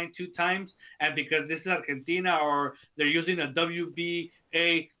 39-39 2 times, and because this is Argentina or they're using a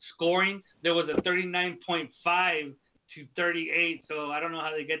WBA scoring, there was a 39.5 to 38, so I don't know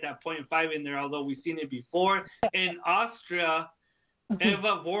how they get that 0.5 in there, although we've seen it before. In Austria,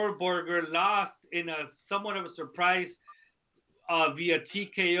 Eva Warburger lost in a somewhat of a surprise via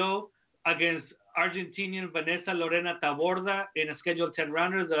TKO against Argentinian Vanessa Lorena Taborda in a scheduled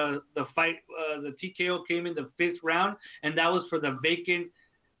 10-rounder. The fight, the TKO came in the 5th round, and that was for the vacant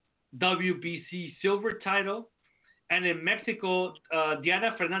WBC silver title. And in Mexico,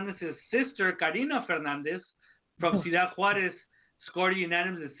 Diana Fernandez's sister, Karina Fernandez, from Ciudad Juarez, scored a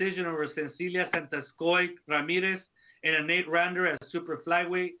unanimous decision over Cecilia Santascoy Ramirez in an 8-rounder at super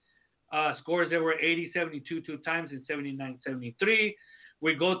flyweight. Scores there were 80-72 two times and 79-73.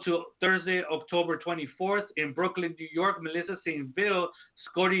 We go to Thursday, October 24th in Brooklyn, New York. Melissa St. Ville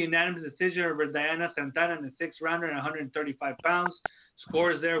scored a unanimous decision over Diana Santana in a 6-rounder at 135 pounds.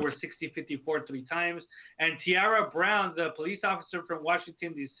 Scores there were 60-54 three times. And Tiara Brown, the police officer from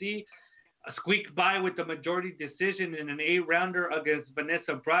Washington, D.C., squeaked by with the majority decision in an 8-rounder against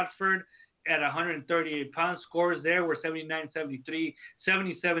Vanessa Bradford at 138 pounds. Scores there were 79-73,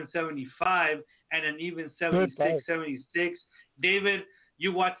 77-75, and an even 76-76. David,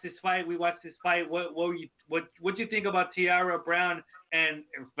 you watched this fight. We watched this fight. What do you think about Tiara Brown and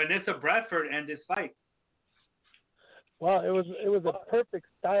Vanessa Bradford and this fight? Well, it was a perfect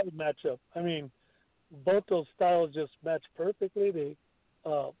style matchup. I mean, both those styles just matched perfectly.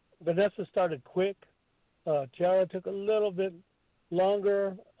 Vanessa started quick. Tiara took a little bit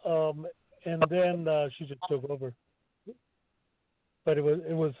longer, and then she just took over. But it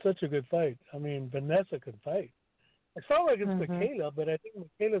was such a good fight. I mean, Vanessa could fight. I saw her against Michaela, but I think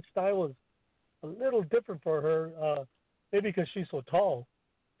Michaela's style was a little different for her, maybe because she's so tall,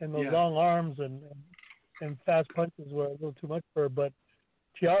 and those long arms and fast punches were a little too much for her. But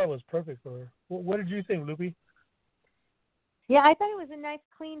Tiara was perfect for her. What did you think, Lupi? Yeah, I thought it was a nice,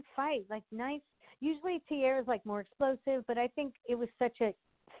 clean fight. Like, nice. Usually Tiara's like more explosive, but I think it was such a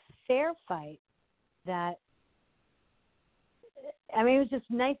fair fight that, I mean, it was just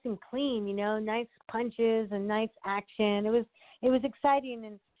nice and clean, you know, nice punches and nice action. It was exciting.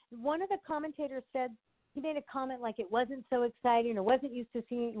 And one of the commentators said, he made a comment like it wasn't so exciting or was used to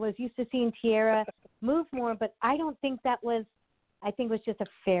seeing Tiara move more, but I don't think that was, I think it was just a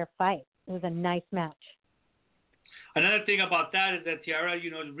fair fight. It was a nice match. Another thing about that is that Tiara, you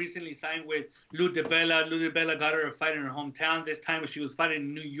know, recently signed with Lou DiBella. Lou DiBella got her a fight in her hometown. This time she was fighting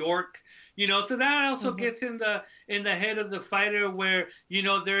in New York. You know, so that also gets in the head of the fighter where, you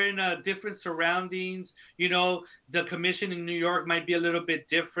know, they're in different surroundings. You know, the commission in New York might be a little bit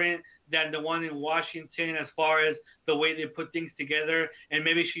different than the one in Washington as far as the way they put things together. And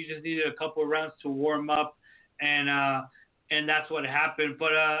maybe she just needed a couple of rounds to warm up, and that's what happened.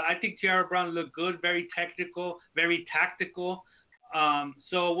 But I think Tiara Brown looked good, very technical, very tactical.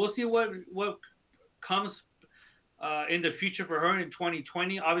 So we'll see what comes in the future for her in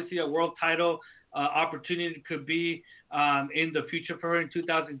 2020. Obviously, a world title opportunity could be in the future for her in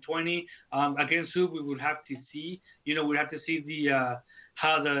 2020. Against who we would have to see. You know, we'd have to see the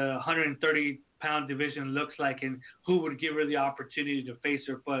how the 130-pound division looks like and who would give her the opportunity to face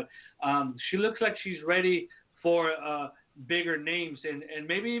her. But she looks like she's ready for bigger names and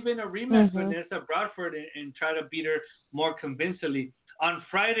maybe even a rematch with Vanessa Bradford and try to beat her more convincingly. On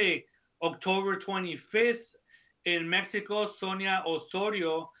Friday, October 25th, in Mexico, Sonia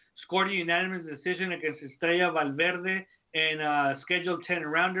Osorio scored a unanimous decision against Estrella Valverde in a scheduled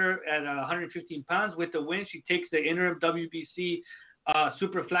 10-rounder at 115 pounds. With the win, she takes the interim WBC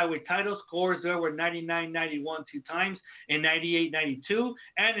super flyweight title. Scores there were 99-91 two times and 98-92.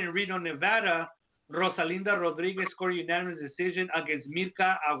 And in Reno, Nevada, Rosalinda Rodriguez scored a unanimous decision against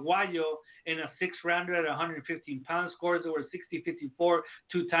Mirka Aguayo in a 6-rounder at 115 pounds. Scores there were 60-54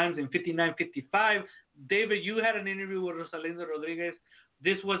 two times and 59-55. David, you had an interview with Rosalinda Rodriguez.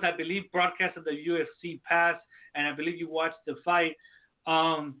 This was, I believe, broadcast at the UFC Pass, and I believe you watched the fight.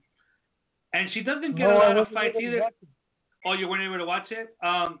 And she doesn't get a lot of fights either. Oh, you weren't able to watch it?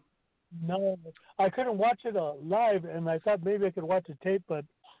 No, I couldn't watch it live, and I thought maybe I could watch the tape, but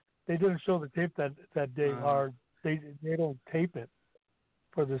they didn't show the tape that day, or they don't tape it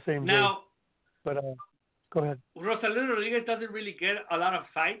for the same day. But go ahead. Rosalinda Rodriguez doesn't really get a lot of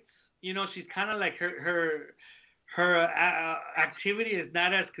fights. You know, she's kind of like her activity is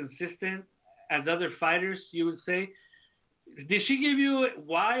not as consistent as other fighters, you would say. Did she give you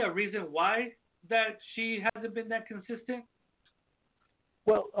a reason why that she hasn't been that consistent?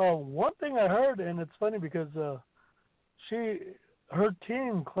 Well, one thing I heard, and it's funny because her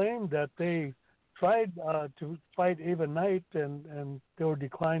team claimed that they tried to fight Ava Knight and they were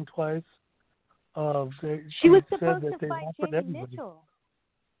declined twice. She was supposed to fight Jamie Mitchell.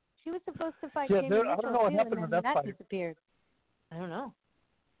 She was supposed to fight Jamie Mitchell, I don't know what happened to that fight. Disappeared. I don't know.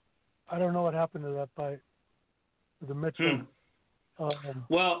 I don't know what happened to that fight with the Mitchell.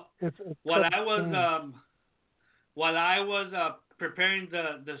 Well, while I was preparing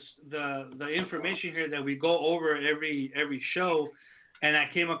the information here that we go over every show, and I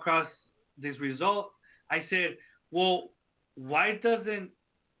came across this result, I said, well, why doesn't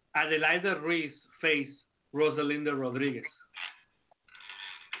Adelaida Ruiz face Rosalinda Rodriguez.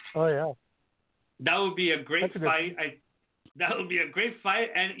 Oh yeah. That would be a great That's a good fight. That would be a great fight.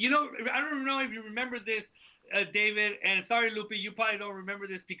 And I don't know if you remember this, David. And sorry, Lupe, you probably don't remember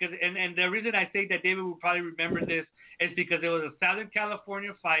this because and the reason I say that David will probably remember this is because it was a Southern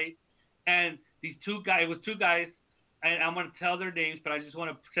California fight, and it was two guys, and I'm gonna tell their names, but I just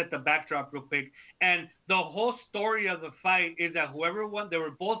want to set the backdrop real quick. And the whole story of the fight is that whoever won, they were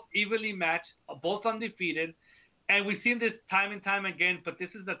both evenly matched, both undefeated. And we've seen this time and time again, but this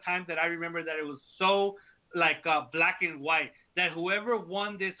is the time that I remember that it was so black and white, that whoever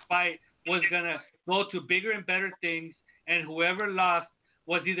won this fight was going to go to bigger and better things, and whoever lost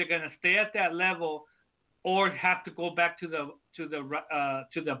was either going to stay at that level or have to go back to the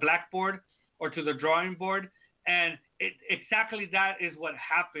blackboard or to the drawing board. And exactly that is what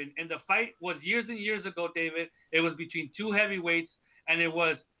happened. And the fight was years and years ago, David. It was between two heavyweights, and it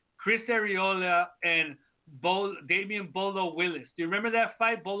was Chris Arreola and Damian Bolo Willis. Do you remember that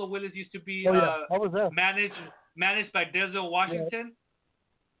fight? Bolo Willis used to be managed by Denzel Washington.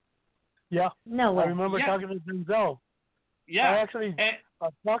 Yeah. No way. I remember talking to Denzel. Yeah. I actually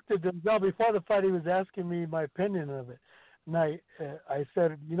talked to Denzel before the fight. He was asking me my opinion of it. And I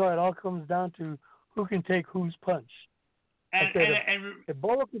said, it all comes down to who can take whose punch. If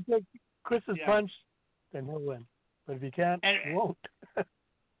Bolo can take Chris's punch, then he'll win. But if he can't, he won't.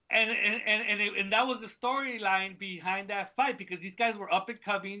 And that was the storyline behind that fight, because these guys were up and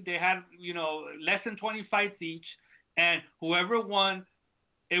coming. They had less than 20 fights each, and whoever won,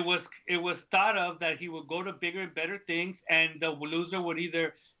 it was thought of that he would go to bigger and better things, and the loser would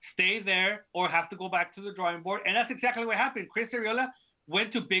either stay there or have to go back to the drawing board. And that's exactly what happened. Chris Arreola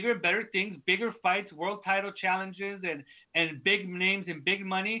went to bigger and better things, bigger fights, world title challenges, and big names and big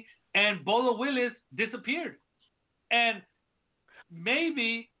money. And Bolo Willis disappeared. And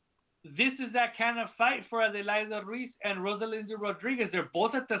maybe this is that kind of fight for Adelaida Ruiz and Rosalinda Rodriguez. They're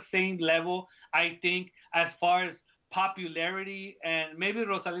both at the same level, I think, as far as popularity. And maybe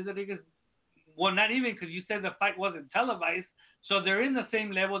Rosalinda Rodriguez, well, not even, because you said the fight wasn't televised. So they're in the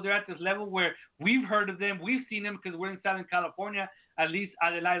same level. They're at this level where we've heard of them. We've seen them because we're in Southern California. At least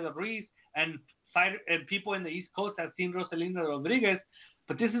Adelaida Ruiz and people in the East Coast have seen Rosalinda Rodriguez.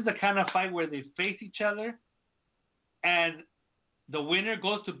 But this is the kind of fight where they face each other, and the winner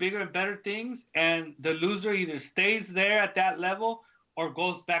goes to bigger and better things, and the loser either stays there at that level or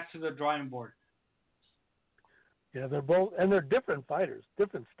goes back to the drawing board. Yeah, they're different fighters,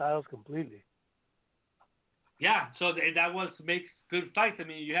 different styles completely. Yeah, so that makes good fights. I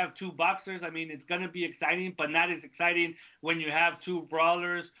mean, you have two boxers. I mean, it's going to be exciting, but not as exciting when you have two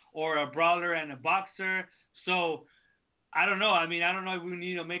brawlers or a brawler and a boxer. So I don't know. I mean, I don't know if we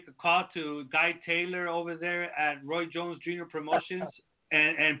need to make a call to Guy Taylor over there at Roy Jones Jr. Promotions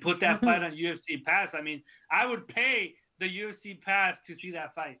and put that fight on UFC Pass. I mean, I would pay the UFC Pass to see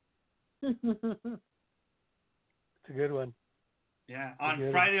that fight. It's a good one. Yeah,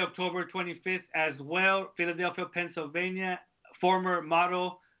 on Friday, October 25th as well, Philadelphia, Pennsylvania, former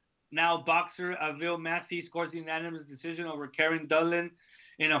model, now boxer, Avil Massey scores the unanimous decision over Karen Dudlin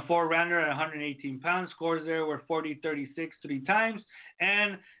in a 4-rounder at 118 pounds. Scores there were 40-36 3 times.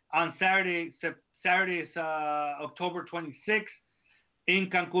 And on Saturday is October 26th, in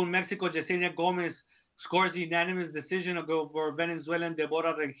Cancun, Mexico, Yesenia Gomez scores the unanimous decision over Venezuelan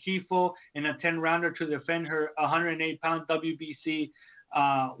Deborah Rengifo in a 10-rounder to defend her 108-pound WBC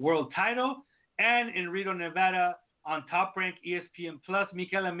world title. And in Reno, Nevada, on Top Rank ESPN Plus,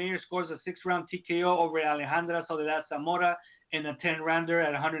 Michaela Mayer scores a 6-round TKO over Alejandra Soledad Zamora in a 10-rounder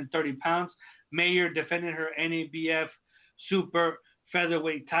at 130 pounds. Mayer defended her NABF super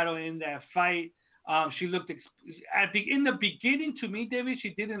featherweight title in that fight. She looked in the beginning, to me, David, she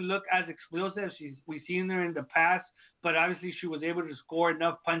didn't look as explosive as we've seen her in the past, but obviously she was able to score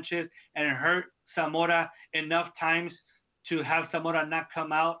enough punches and hurt Zamora enough times to have Zamora not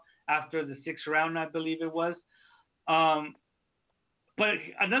come out after the 6th round, I believe it was. But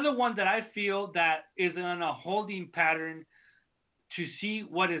another one that I feel that is on a holding pattern to see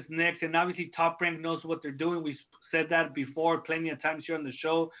what is next, and obviously Top Rank knows what they're doing. We said that before plenty of times here on the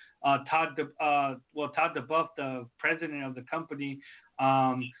show. Todd DeBuff, the president of the company,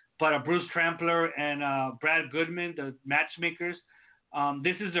 but Bruce Trampler and Brad Goodman, the matchmakers.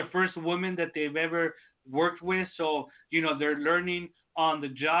 This is their first woman that they've ever worked with, so they're learning on the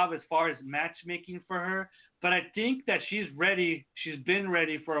job as far as matchmaking for her. But I think that she's ready. She's been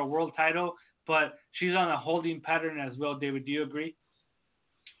ready for a world title, but she's on a holding pattern as well. David, do you agree?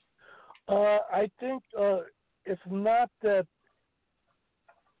 I think it's not that.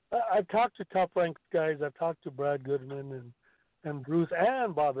 I've talked to Top Rank guys. I've talked to Brad Goodman and Bruce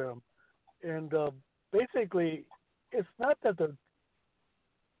and Bob Arum, and basically, it's not that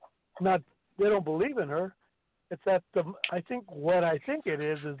they don't believe in her. It's that I think it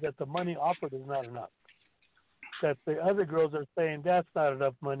is that the money offered is not enough. That the other girls are saying that's not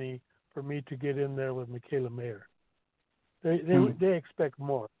enough money for me to get in there with Mikaela Mayer. They expect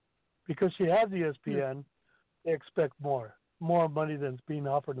more because she has ESPN. They expect more money than's being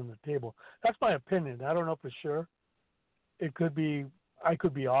offered on the table. That's my opinion. I don't know for sure. It could be I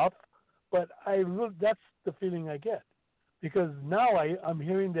could be off, but that's the feeling I get because now I'm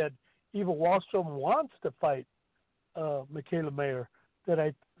hearing that Eva Wallstrom wants to fight Mikaela Mayer.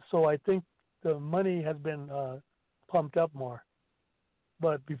 So I think the money has been pumped up more.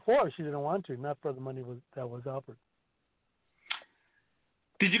 But before she didn't want to, not for the money that was offered.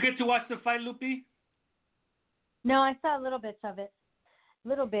 Did you get to watch the fight, Lupi? No, I saw little bits of it,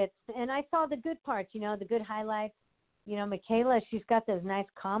 and I saw the good parts. The good highlights. Mikaela, she's got those nice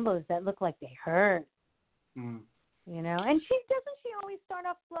combos that look like they hurt. And she always start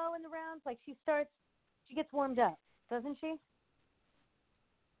off slow in the rounds? Like she gets warmed up, doesn't she?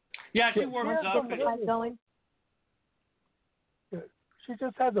 Yeah, she warms up. Going. She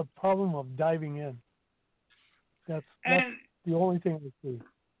just has a problem of diving in. That's the only thing I see.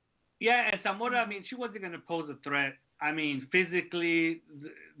 Yeah, and Zamora, I mean, she wasn't going to pose a threat. I mean, physically,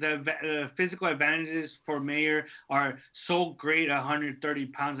 the physical advantages for Mayer are so great at 130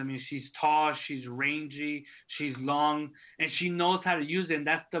 pounds. I mean, she's tall, she's rangy, she's long, and she knows how to use it. And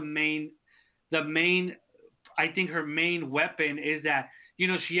that's the main, I think her main weapon is that,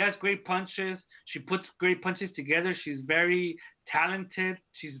 she has great punches. She puts great punches together. She's very talented.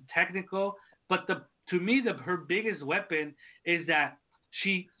 She's technical. But to me, her biggest weapon is that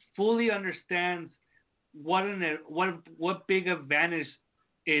she fully understands what big advantage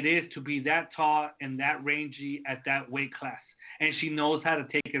it is to be that tall and that rangy at that weight class. And she knows how to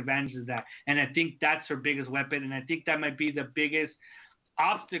take advantage of that. And I think that's her biggest weapon. And I think that might be the biggest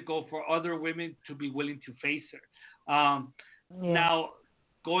obstacle for other women to be willing to face her. Now,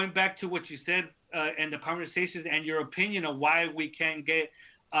 going back to what you said and the conversations and your opinion of why we can't get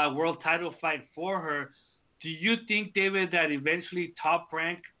a world title fight for her, do you think, David, that eventually Top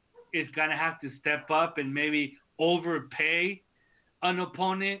Rank is going to have to step up and maybe overpay an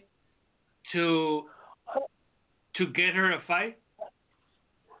opponent to get her a fight?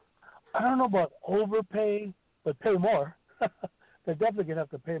 I don't know about overpay, but pay more. They're definitely going to have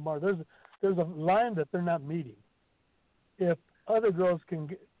to pay more. There's a line that they're not meeting. If other girls can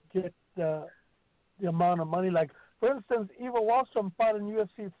get the amount of money, like, for instance, Eva Wallstrom fought in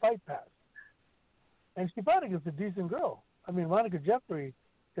UFC Fight Pass, and she fought against a decent girl. I mean, Monica Jeffrey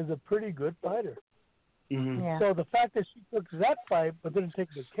is a pretty good fighter. Mm-hmm. Yeah. So the fact that she took that fight but didn't take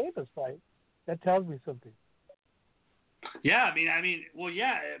the Cavus fight, that tells me something. Yeah, I mean, well,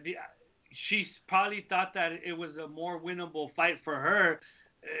 yeah, she probably thought that it was a more winnable fight for her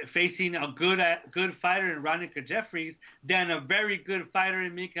facing a good fighter in Monica Jeffries than a very good fighter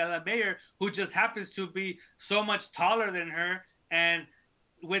in Mikaela Mayer, who just happens to be so much taller than her and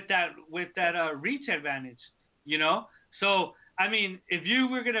with that reach advantage, So, I mean, if you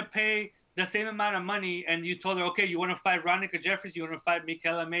were going to pay the same amount of money and you told her, okay, you want to fight Monica Jeffries, you want to fight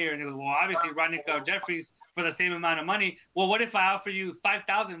Mikaela Mayer, and it was, well, obviously Monica Jeffries for the same amount of money. Well, what if I offer you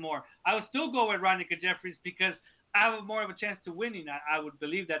 $5,000 more? I would still go with Monica Jeffries because I have more of a chance to winning. I would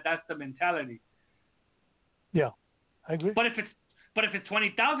believe that that's the mentality. Yeah, I agree. But if it's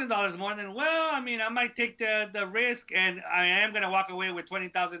 $20,000 more, then I might take the risk, and I am going to walk away with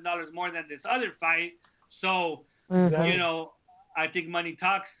 $20,000 more than this other fight. So I think money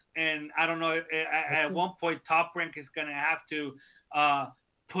talks, and I don't know. At one point, Top Rank is going to have to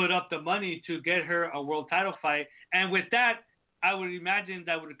put up the money to get her a world title fight, and with that, I would imagine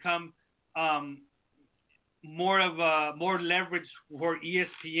that would come more leverage for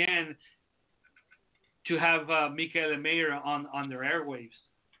ESPN to have Mikaela Mayer on their airwaves.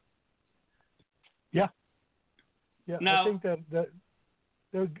 Yeah. Now, I think that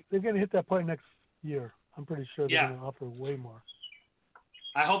they're going to hit that point next year. I'm pretty sure they're going to offer way more.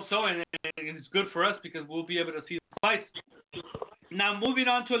 I hope so, and it's good for us because we'll be able to see the fights. Now, moving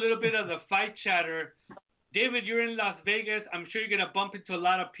on to a little bit of the fight chatter. David, you're in Las Vegas. I'm sure you're going to bump into a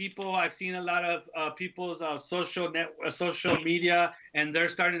lot of people. I've seen a lot of people's social media, and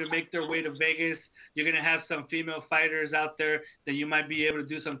they're starting to make their way to Vegas. You're going to have some female fighters out there that you might be able to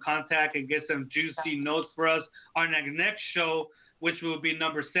do some contact and get some juicy notes for us on our next show, which will be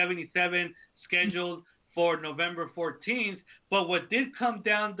number 77, scheduled for November 14th. But what did come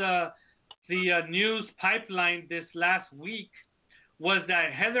down the news pipeline this last week was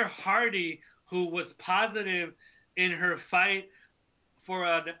that Heather Hardy, who was positive in her fight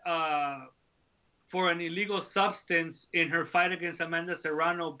for for an illegal substance in her fight against Amanda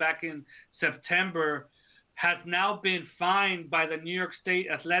Serrano back in September has now been fined by the New York State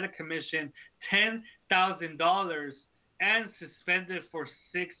Athletic Commission $10,000 and suspended for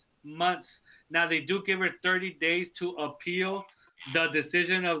 6 months. Now, they do give her 30 days to appeal the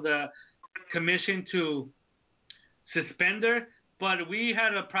decision of the commission to suspend her, but we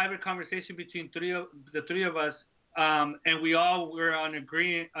had a private conversation between the three of us, and we all were on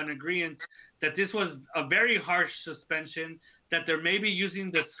agreement that this was a very harsh suspension, that they're maybe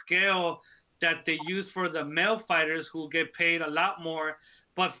using the scale that they use for the male fighters who get paid a lot more,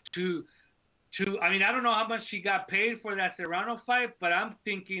 but I mean, I don't know how much she got paid for that Serrano fight, but I'm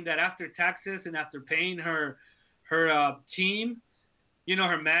thinking that after taxes and after paying her team, you know,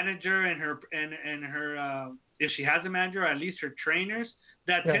 her manager and her if she has a manager, or at least her trainers,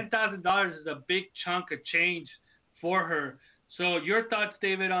 that $10,000 is a big chunk of change for her. So your thoughts,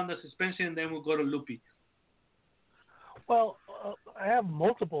 David, on the suspension, and then we'll go to Lupi. Well, I have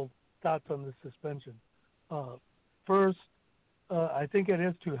multiple thoughts on the suspension. First, I think it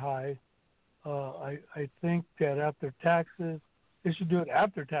is too high. I think that after taxes, they should do it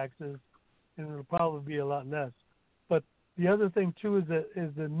after taxes, and it'll probably be a lot less. But the other thing too is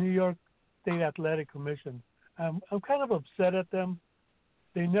the New York State Athletic Commission. I'm kind of upset at them.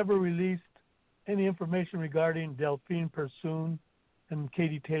 They never released any information regarding Delphine Persoon and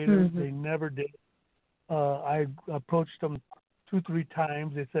Katie Taylor. Mm-hmm. They never did. I approached them 2-3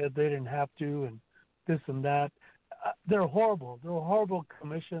 times. They said they didn't have to, and this and that. They're horrible. They're a horrible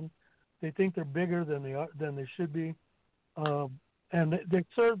commission. They think they're bigger than they should be, and they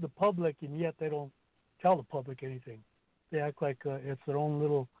serve the public, and yet they don't tell the public anything. They act like it's their own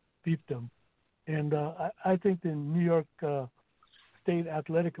little fiefdom. And I think the New York State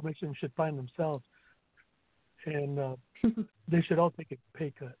Athletic Commission should find themselves, and they should all take a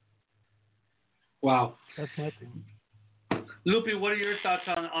pay cut. Wow. That's my thing. Lupi, what are your thoughts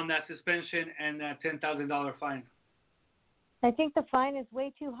on that suspension and that $10,000 fine? I think the fine is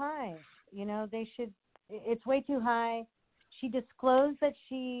way too high. You know, it's way too high. She disclosed that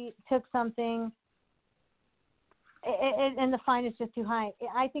she took something, and the fine is just too high.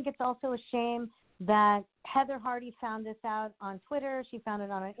 I think it's also a shame that Heather Hardy found this out on Twitter. She found it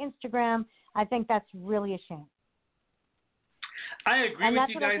on Instagram. I think that's really a shame. I agree with you guys. And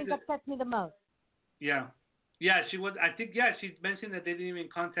that's what I think upsets me the most. Yeah. Yeah, she was. I think, she mentioned that they didn't even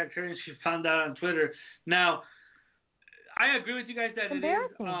contact her, and she found out on Twitter. Now, I agree with you guys that it is,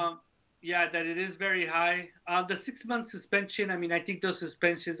 that it is very high. The 6-month suspension, I mean, I think those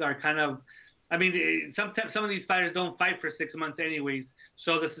suspensions are kind of, I mean, sometimes some of these fighters don't fight for 6 months anyways,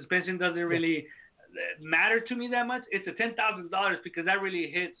 so the suspension doesn't really matter to me that much. It's a $10,000 because that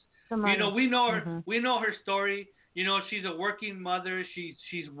really hits. You know, we know her. Mm-hmm. We know her story. You know, she's a working mother.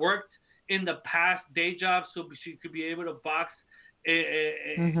 She's worked in the past day jobs so she could be able to box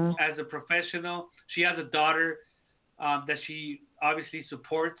as a professional. She has a daughter that she obviously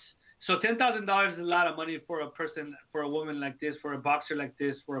supports. So $10,000 is a lot of money for a person, for a woman like this, for a boxer like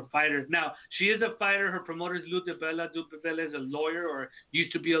this, for a fighter. Now, she is a fighter. Her promoter is Lou DiBella. Lou DiBella is a lawyer, or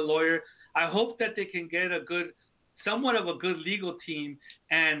used to be a lawyer. I hope that they can get somewhat of a good legal team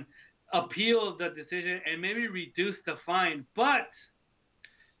and appeal the decision and maybe reduce the fine. But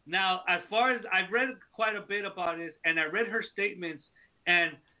now, as far as I've read quite a bit about this, and I read her statements,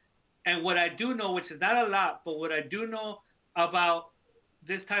 and what I do know, which is not a lot, but what I do know about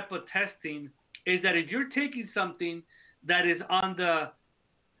this type of testing is that if you're taking something that is on the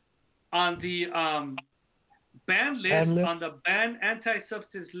banned list, on the banned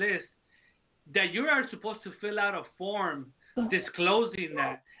anti-substance list, that you are supposed to fill out a form disclosing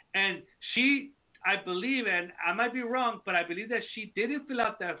that. And she, I believe, and I might be wrong, but I believe that she didn't fill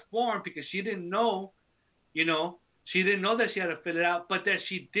out that form because she didn't know, she didn't know that she had to fill it out, but that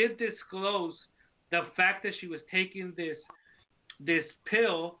she did disclose the fact that she was taking this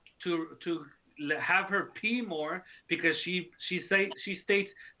pill to have her pee more because she states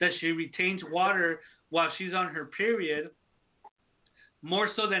that she retains water while she's on her period,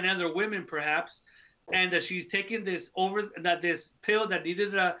 more so than other women perhaps, and that she's taking this pill that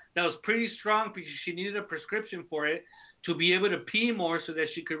was pretty strong because she needed a prescription for it to be able to pee more so that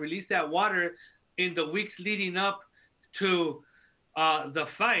she could release that water in the weeks leading up to the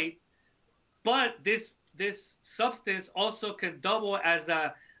fight. But this substance also can double as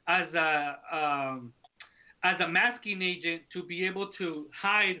a masking agent to be able to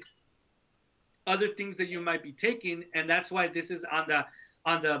hide other things that you might be taking, and that's why this is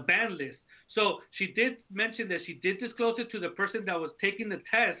on the ban list. So she did mention that she did disclose it to the person that was taking the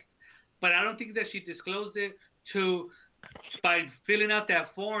test, but I don't think that she disclosed it to by filling out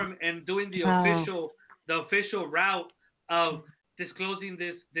that form and doing the Oh. official route of disclosing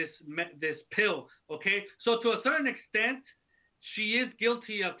this pill. Okay, so to a certain extent, she is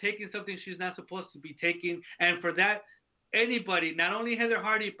guilty of taking something she's not supposed to be taking, and for that, anybody, not only Heather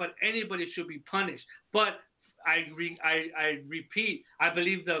Hardy, but anybody should be punished. But I repeat, I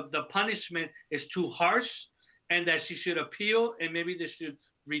believe the punishment is too harsh, and that she should appeal, and maybe they should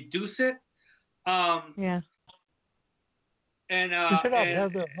reduce it. Yeah. And We should have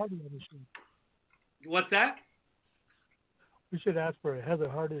Heather Hardy on the show. what's that? We should ask for Heather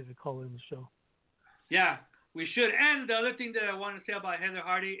Hardy to call in the show. Yeah, we should. And the other thing that I want to say about Heather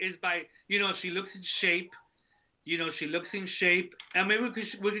Hardy is she looks in shape. She looks in shape, and maybe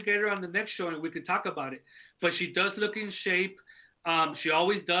we could get her on the next show and we could talk about it. But she does look in shape. She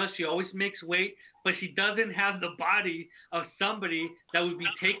always does. She always makes weight, but she doesn't have the body of somebody that would be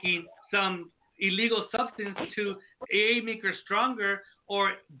taking some illegal substance to A, make her stronger,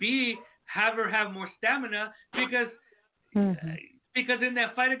 or B, have her have more stamina because Mm-hmm. because in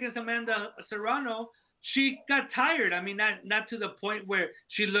that fight against Amanda Serrano, she got tired. I mean, not to the point where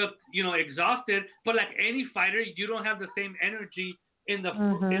she looked, exhausted, but like any fighter, you don't have the same energy in the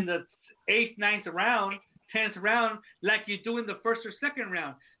Mm-hmm. in the eighth, ninth round, 10th round like you do in the first or second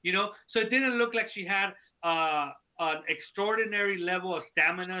round. So it didn't look like she had an extraordinary level of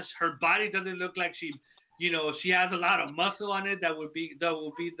stamina. Her body doesn't look like she has a lot of muscle on it that will be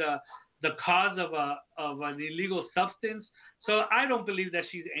the cause of an illegal substance. So I don't believe that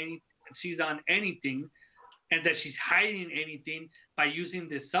she's on anything and that she's hiding anything by using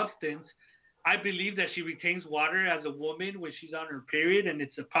this substance. I believe that she retains water as a woman when she's on her period, and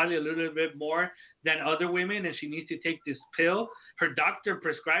it's probably a little bit more than other women, and she needs to take this pill. Her doctor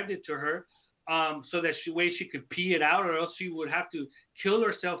prescribed it to her so that she could pee it out, or else she would have to kill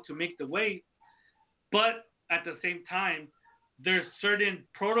herself to make the weight. But at the same time, there's certain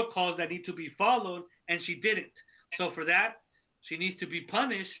protocols that need to be followed, and she didn't. So for that, she needs to be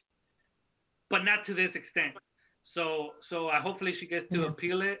punished, but not to this extent. So hopefully she gets to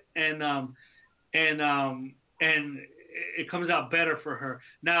appeal it, and it comes out better for her.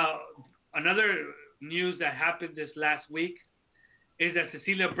 Now, another news that happened this last week is that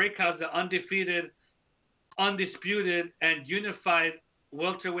Cecilia Braekhus, the undisputed, and unified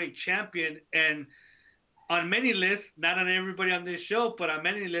welterweight champion, and on many lists, not on everybody on this show, but on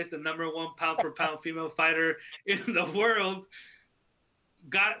many lists, the number one pound for pound female fighter in the world,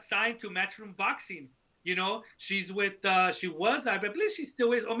 got signed to Matchroom Boxing. She's with, she was, I believe she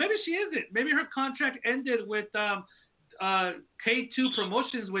still is, or maybe she isn't. Maybe her contract ended with K2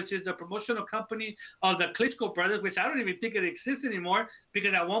 Promotions, which is the promotional company of the Klitschko brothers, which I don't even think it exists anymore,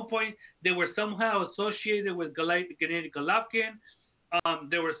 because at one point they were somehow associated with Gennady Golovkin.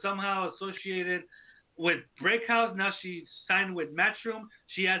 They were somehow associated with Braekhus. Now she's signed with Matchroom.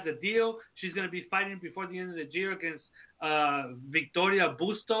 She has a deal. She's going to be fighting before the end of the year against Victoria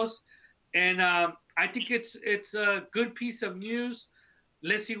Bustos. And I think it's a good piece of news.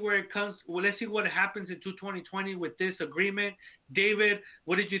 Let's see where it comes. Well, let's see what happens in 2020 with this agreement. David,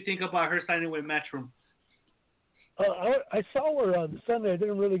 what did you think about her signing with Matchroom? I saw her on Sunday. I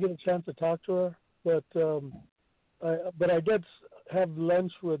didn't really get a chance to talk to her, but I did have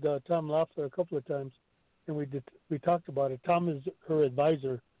lunch with Tom Loeffler a couple of times, and we talked about it. Tom is her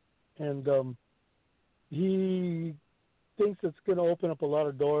advisor, and he thinks it's going to open up a lot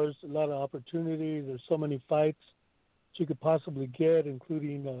of doors, a lot of opportunities. There's so many fights she could possibly get,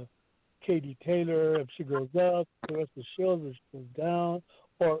 including Katie Taylor if she goes up, Claressa Shields if she goes down,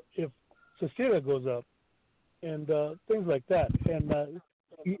 or if Cecilia goes up, and things like that. And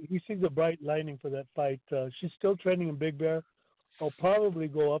he sees a bright lining for that fight. She's still training in Big Bear. I'll probably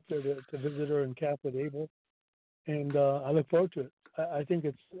go up there to visit her in camp with Abel, and I look forward to it. I think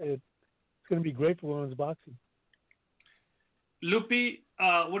it's going to be great for women's boxing. Lupi,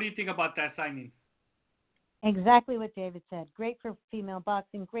 what do you think about that signing? Exactly what David said. Great for female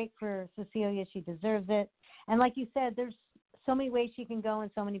boxing. Great for Cecilia. She deserves it. And like you said, there's so many ways she can go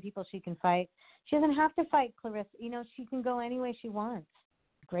and so many people she can fight. She doesn't have to fight Claressa. She can go any way she wants.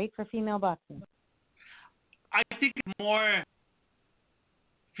 Great for female boxing. I think it's more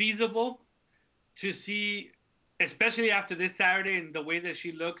feasible to see, especially after this Saturday and the way that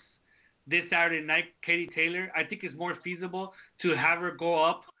she looks this Saturday night, Katie Taylor. I think it's more feasible to have her go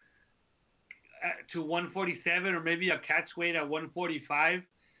up to 147 or maybe a catch weight at 145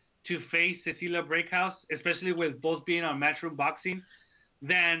 to face Cecilia Braekhus, especially with both being on Matchroom Boxing,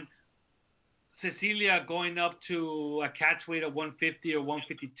 than Cecilia going up to a catch weight of 150 or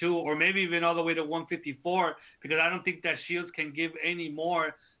 152 or maybe even all the way to 154, because I don't think that Shields can give any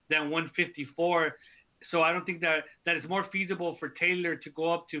more than 154 So I don't think that it's more feasible for Taylor to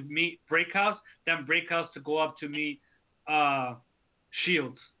go up to meet Breakhouse than Breakhouse to go up to meet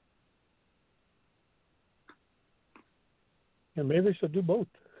Shields. And maybe she'll do both.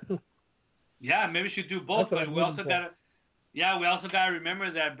 Yeah, maybe she should do both, but we also got to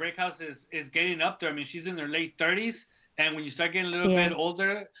remember that Breakhouse is getting up there. I mean, she's in her late 30s, and when you start getting a little bit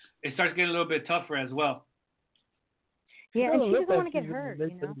older, it starts getting a little bit tougher as well. Yeah, and she doesn't want to get hurt,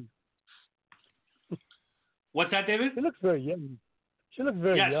 you know. What's that, David? She looks very young. She looks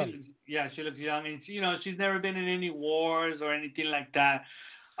very young. She looks young, and she's never been in any wars or anything like that.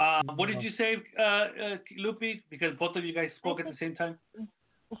 What did you say, Lupe? Because both of you guys spoke at the same time.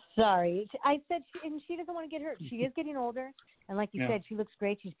 Sorry, I said she doesn't want to get hurt. She is getting older, and like you said, she looks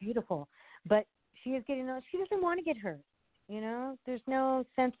great. She's beautiful, but she is getting older. She doesn't want to get hurt. You know, there's no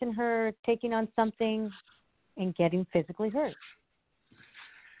sense in her taking on something and getting physically hurt.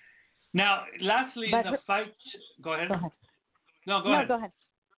 Now, lastly, in the fight. Go ahead. No, go ahead. Go ahead.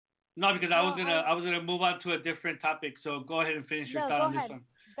 No, because I was gonna move on to a different topic. So go ahead and finish your thought on this one.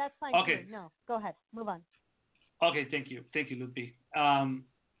 That's fine. Okay. No, go ahead. Move on. Okay, thank you, Lupe.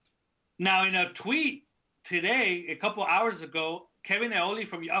 Now, in a tweet today, a couple hours ago, Kevin Aioli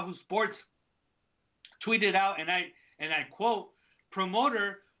from Yahoo Sports tweeted out, and I quote,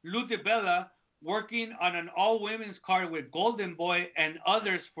 promoter Lou DiBella working on an all-women's card with Golden Boy and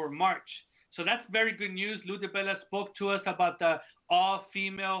others for March. So that's very good news. Lou DiBella spoke to us about the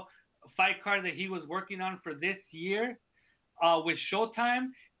all-female fight card that he was working on for this year with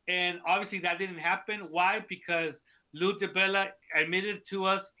Showtime. And obviously that didn't happen. Why? Because Lou DiBella admitted to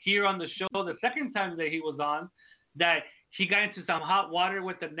us here on the show the second time that he was on that he got into some hot water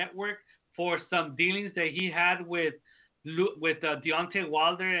with the network for some dealings that he had with Deontay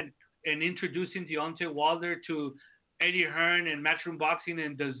Wilder and introducing Deontay Wilder to Eddie Hearn and Matchroom Boxing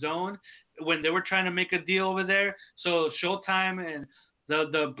and DAZN when they were trying to make a deal over there. So Showtime and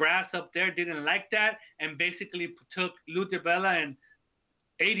the brass up there didn't like that and basically took Lou DiBella and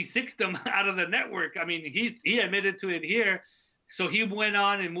 86'd them out of the network. I mean, he admitted to it here. So he went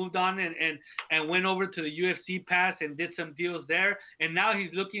on and moved on and went over to the UFC pass and did some deals there. And now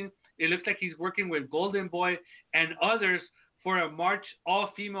it looks like he's working with Golden Boy and others for a March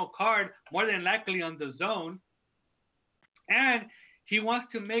all-female card, more than likely on DAZN. And he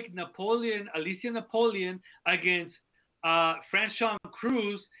wants to make Alicia Napoleon against Franchon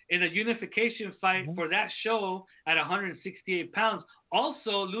Cruz in a unification fight for that show at 168 pounds.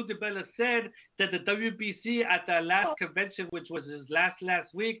 Also, Lou DiBella said that the WBC at the last convention, which was his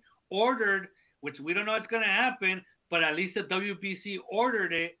last week, ordered, which we don't know what's going to happen, but at least the WBC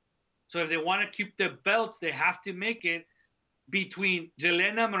ordered it. So if they want to keep the belts, they have to make it between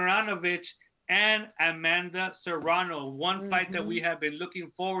Jelena Maranovic and Amanda Serrano, one fight that we have been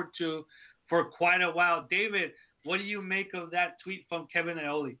looking forward to for quite a while. David, what do you make of that tweet from Kevin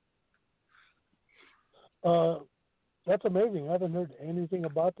Aioli? That's amazing. I haven't heard anything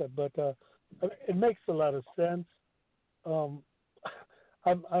about that, but it makes a lot of sense.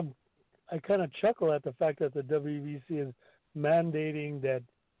 I kind of chuckle at the fact that the WBC is mandating that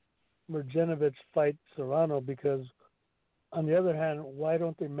Marjanovic fight Serrano because, on the other hand, why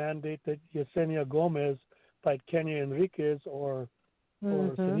don't they mandate that Yesenia Gomez fight Kenya Enriquez or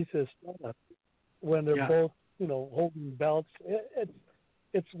Celisa Estrada when they're both, holding belts?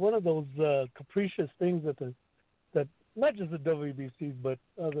 It's one of those capricious things that not just the WBC but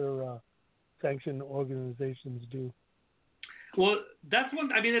other sanctioned organizations do. Well, that's one.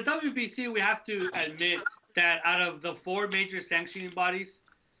 I mean, the WBC, we have to admit that out of the four major sanctioning bodies,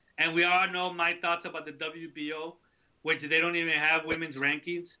 and we all know my thoughts about the WBO, which they don't even have women's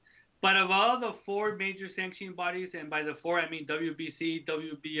rankings. But of all the four major sanctioning bodies, and by the four I mean WBC,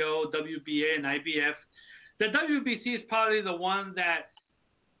 WBO, WBA, and IBF, the WBC is probably the one that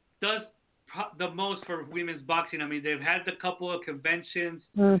does the most for women's boxing. I mean, they've had a couple of conventions.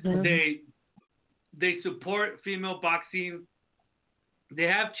 They support female boxing. They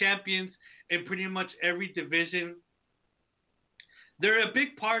have champions in pretty much every division. They're a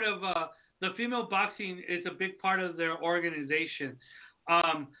big part of the female boxing is a big part of their organization.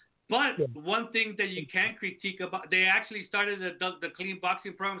 But one thing that you can't critique about, they actually started the clean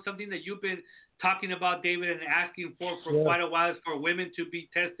boxing program, something that you've been talking about, David, and asking for quite a while, is for women to be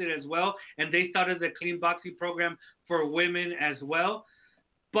tested as well. And they started the clean boxing program for women as well.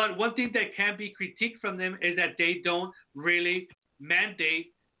 But one thing that can be critiqued from them is that they don't really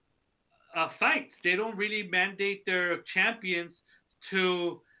mandate fights. They don't really mandate their champions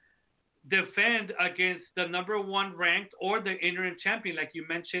to defend against the number one ranked or the interim champion, like you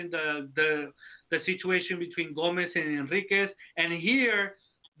mentioned, the situation between Gomez and Enriquez. And here,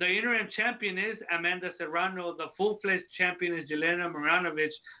 the interim champion is Amanda Serrano. The full-fledged champion is Jelena Marjanovic.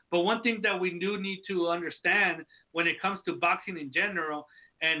 But one thing that we do need to understand when it comes to boxing in general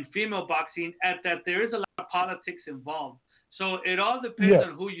and female boxing is that there is a lot of politics involved. So it all depends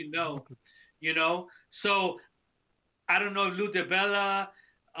on who you know. You know, so I don't know if Lou DiBella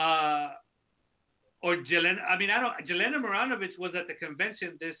or Jelena. I mean, Jelena Marjanovic was at the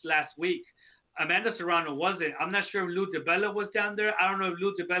convention this last week. Amanda Serrano wasn't. I'm not sure if Lou DiBella was down there. I don't know if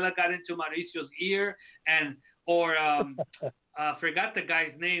Lou DiBella got into Mauricio's ear or forgot the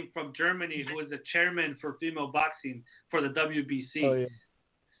guy's name from Germany who was the chairman for female boxing for the WBC. Oh, yeah.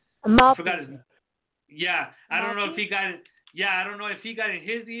 I forgot his name. Yeah, I don't know if he got it. Yeah, I don't know if he got in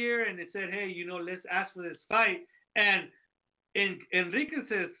his ear and they said, hey, you know, let's ask for this fight. And in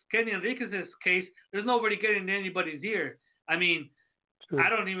Kenny Enriquez's case, there's nobody getting in anybody's ear. I mean, I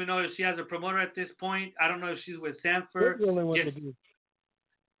don't even know if she has a promoter at this point. I don't know if she's with Sanford. We're the only ones that do.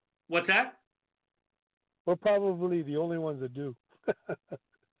 What's that? We're probably the only ones that do.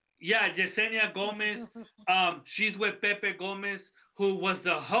 Yeah, Yesenia Gomez. She's with Pepe Gomez, who was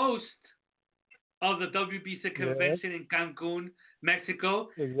the host of the WBC convention in Cancun, Mexico.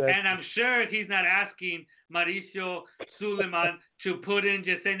 Exactly. And I'm sure he's not asking Mauricio Suleiman to put in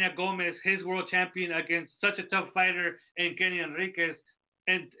Yesenia Gomez, his world champion, against such a tough fighter in Kenny Enriquez.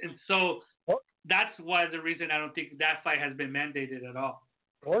 And so that's why the reason I don't think that fight has been mandated at all.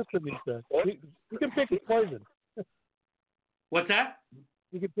 Or Sinisa. You can pick his poison. What's that?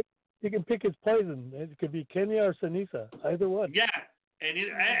 You can pick his poison. It could be Kenya or Sinisa, either one. Yeah.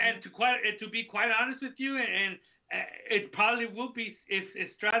 And to be quite honest with you, and it probably will be if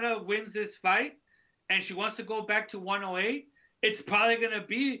Estrada wins this fight and she wants to go back to 108, it's probably going to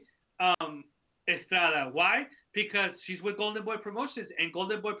be Estrada. Why? Because she's with Golden Boy Promotions, and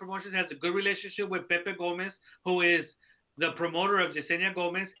Golden Boy Promotions has a good relationship with Pepe Gomez, who is the promoter of Yesenia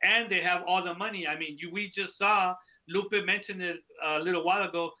Gomez, and they have all the money. I mean, we just saw Lupe mentioned it a little while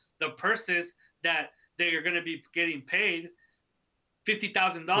ago, the purses that they are going to be getting paid.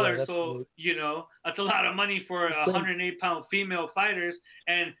 $50,000, so you know that's a lot of money for 108-pound female fighters.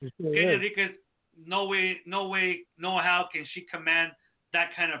 And Kenny Enriquez, no way, no how can she command that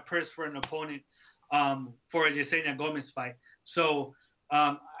kind of purse for an opponent for a Yesenia Gomez fight. So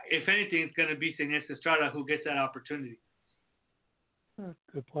if anything, it's going to be Inés Estrada who gets that opportunity.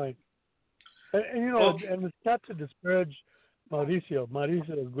 Good point. And you know, and it's not to disparage Mauricio.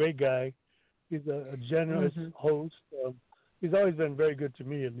 Mauricio is a great guy. He's a generous host. He's always been very good to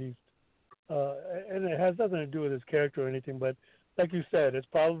me, at least. And it has nothing to do with his character or anything, but like you said, it's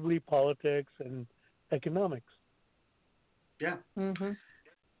probably politics and economics. Yeah. Mm-hmm.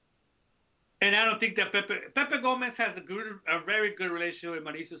 And I don't think that Pepe Gomez has a very good relationship with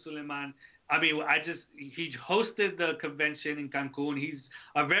Mauricio Suleiman. I mean, he hosted the convention in Cancun. He's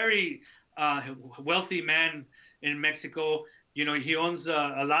a very wealthy man in Mexico. You know, he owns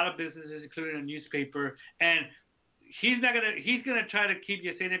a lot of businesses, including a newspaper, and he's gonna try to keep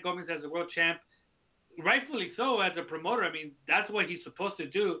Yesenia Gomez as a world champ, rightfully so as a promoter. I mean, that's what he's supposed to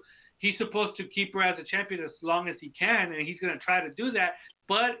do. He's supposed to keep her as a champion as long as he can, and he's gonna try to do that.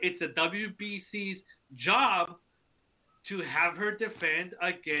 But it's the WBC's job to have her defend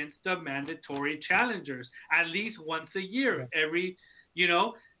against the mandatory challengers at least once a year. Every, you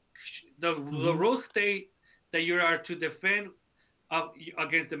know, the rules state that you are to defend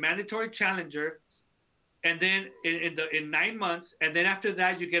against the mandatory challenger. And then in 9 months, and then after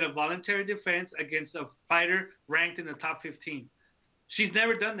that, you get a voluntary defense against a fighter ranked in the top 15. She's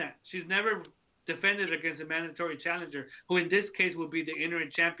never done that. She's never defended against a mandatory challenger, who in this case will be the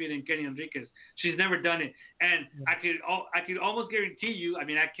interim champion in Kenny Enriquez. She's never done it. And I could almost guarantee you, I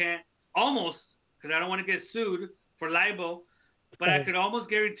mean, I can't almost, because I don't want to get sued for libel, but I could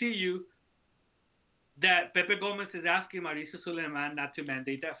almost guarantee you that Pepe Gomez is asking Mauricio Suleiman not to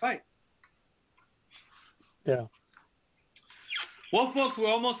mandate that fight. Yeah. Well, folks, we're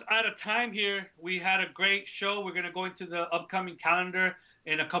almost out of time here. We had a great show. We're going to go into the upcoming calendar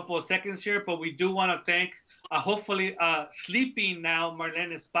in a couple of seconds here, but we do want to thank, hopefully, sleeping now,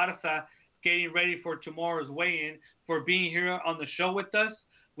 Marlene Esparza, getting ready for tomorrow's weigh-in, for being here on the show with us.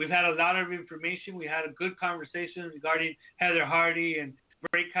 We've had a lot of information. We had a good conversation regarding Heather Hardy and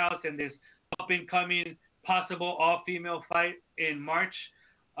Breakhouse and this up-and-coming possible all-female fight in March.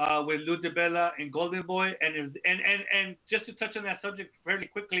 With Lou DiBella and Golden Boy, and just to touch on that subject fairly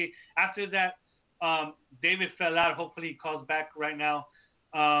quickly, after that, David fell out. Hopefully he calls back right now.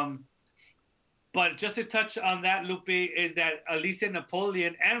 But just to touch on that, Lupe, is that Alicia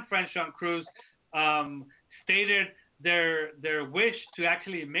Napoleon and Franchon Cruz stated their wish to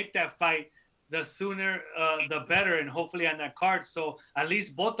actually make that fight the sooner the better, and hopefully on that card. So at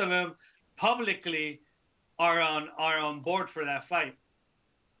least both of them publicly are on board for that fight.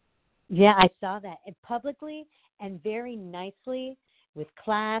 Yeah, I saw that. And publicly and very nicely with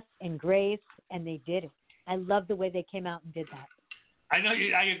class and grace, and they did it. I love the way they came out and did that. I know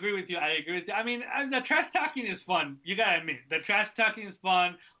you. I agree with you. I mean, the trash talking is fun. You gotta admit, the trash talking is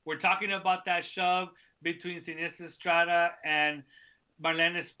fun. We're talking about that shove between Seniesa Estrada and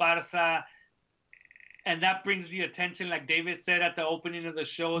Marlene Esparza, and that brings the attention, like David said at the opening of the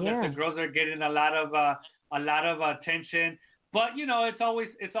show, that the girls are getting a lot of attention. But it's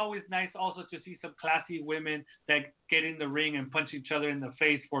always nice also to see some classy women that get in the ring and punch each other in the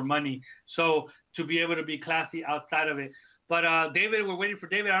face for money. So to be able to be classy outside of it. But David, we're waiting for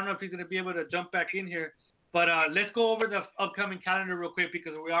David. I don't know if he's going to be able to jump back in here. But let's go over the upcoming calendar real quick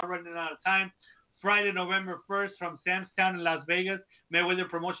because we are running out of time. Friday, November 1st from Sam's Town in Las Vegas, Mayweather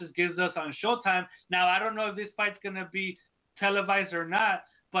Promotions gives us on Showtime. Now, I don't know if this fight's going to be televised or not,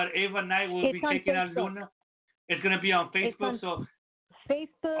 but Ava Knight will be taking on Luna. It's going to be on Facebook.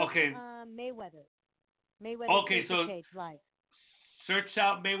 Facebook, okay. Mayweather okay, so page live. Search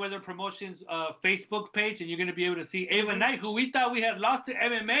out Mayweather Promotions Facebook page, and you're going to be able to see Ava Knight, who we thought we had lost to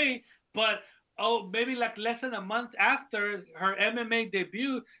MMA, but maybe like less than a month after her MMA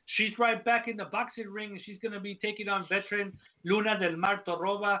debut, she's right back in the boxing ring, and she's going to be taking on veteran Luna del Mar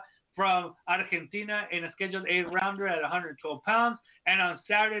Torroba from Argentina in a scheduled 8-rounder at 112 pounds. And on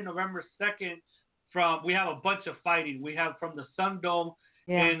Saturday, November 2nd, we have a bunch of fighting. We have from the Sun Dome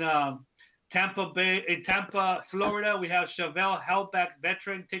in Tampa, Florida. We have Chevelle Hellback,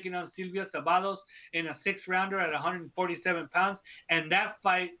 veteran, taking on Silvia Ceballos in a 6-rounder at 147 pounds. And that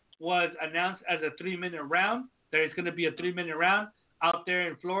fight was announced as a 3-minute round. There is going to be a 3-minute round out there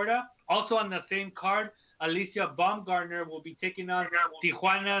in Florida. Also on the same card, Alicia Baumgartner will be taking on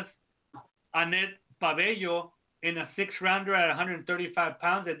Tijuana's Annette Pabello in a 6-rounder at 135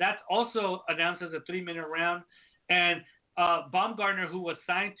 pounds. And that's also announced as a 3-minute round. And Baumgartner, who was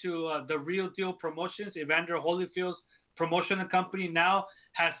signed to the Real Deal Promotions, Evander Holyfield's promotional company, now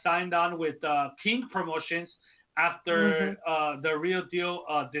has signed on with King Promotions after the Real Deal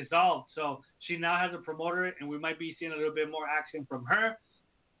dissolved. So she now has a promoter, and we might be seeing a little bit more action from her.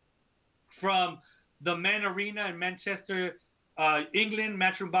 From the Men Arena in Manchester, England,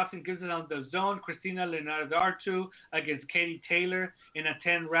 Matchroom Boxing gives it on the zone. Christina Leonardo against Katie Taylor in a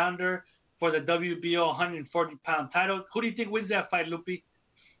 10-rounder for the WBO 140-pound title. Who do you think wins that fight, Lupi?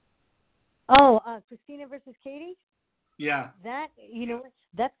 Christina versus Katie? Yeah. That's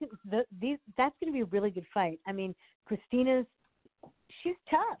going to be a really good fight. I mean, she's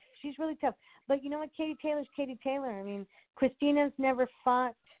tough. She's really tough. But you know what? Katie Taylor's Katie Taylor. I mean, Christina's never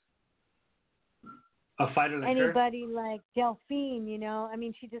fought a fighter like anybody like Delphine, I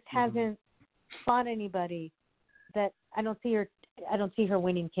mean, she just hasn't fought anybody that I don't see her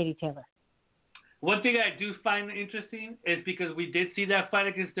winning Katie Taylor. One thing I do find interesting is because we did see that fight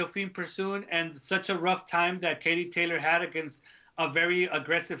against Delphine Persoon, and such a rough time that Katie Taylor had against a very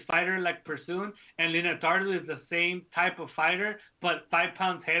aggressive fighter like Persoon, and Leonardo is the same type of fighter, but 5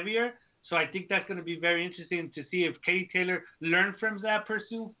 pounds heavier. So I think that's going to be very interesting to see if Katie Taylor learned from that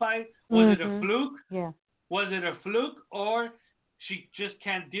Persoon fight. Was it a fluke? Yeah. Was it a fluke, or she just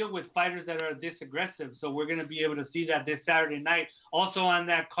can't deal with fighters that are this aggressive? So we're going to be able to see that this Saturday night. Also on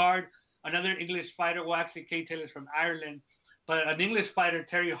that card, another English fighter, well, actually, Katie Taylor's from Ireland, but an English fighter,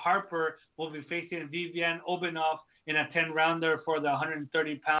 Terry Harper, will be facing Vivian Obenov in a 10-rounder for the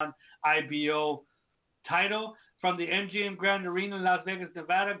 130-pound IBO title. From the MGM Grand Arena in Las Vegas,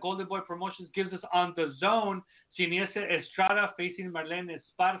 Nevada, Golden Boy Promotions gives us on the zone Seniesa Estrada facing Marlene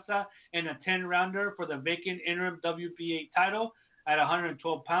Esparza in a 10-rounder for the vacant interim WBA title at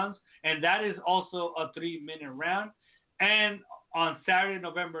 112 pounds. And that is also a 3-minute round. And on Saturday,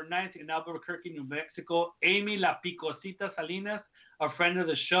 November 9th in Albuquerque, New Mexico, Amy La Picosita Salinas, a friend of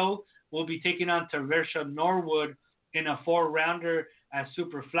the show, will be taking on Taversha Norwood in a 4-rounder at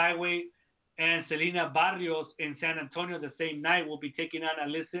super flyweight. And Selena Barrios in San Antonio the same night will be taking on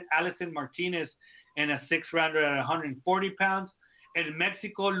Alison Martinez in a 6-rounder at 140 pounds. In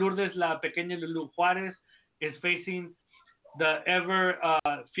Mexico, Lourdes La Pequeña Lulu Juarez is facing the ever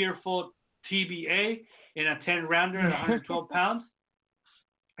fearful TBA in a 10-rounder at 112 pounds.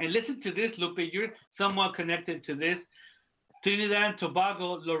 And listen to this, Lupe. You're somewhat connected to this. Trinidad and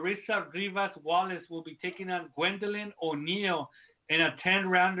Tobago, Larissa Rivas Wallace will be taking on Gwendolyn O'Neill in a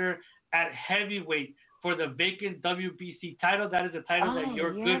 10-rounder at heavyweight for the vacant WBC title. That is a title that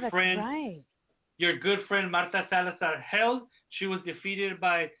your good friend Marta Salazar held. She was defeated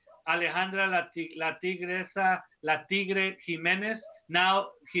by Alejandra La Tigre Jimenez Now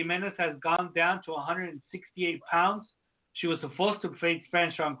Jimenez has gone down to 168 pounds. She was supposed to face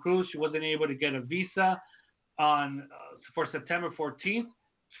Franchon Cruz. She wasn't able to get a visa for September 14th.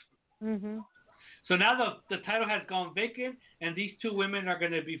 Mm-hmm. So now the title has gone vacant, and these two women are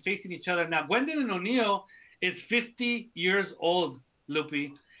going to be facing each other. Now, Gwendolyn O'Neill is 50 years old,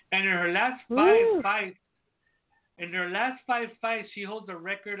 Lupi, and in her last five fights, she holds a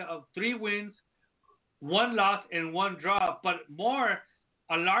record of 3 wins, 1 loss, and 1 draw. But more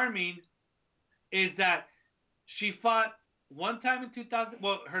alarming is that she fought one time in 2000.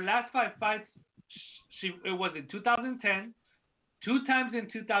 Well, her last 5 fights, it was in 2010, 2 times in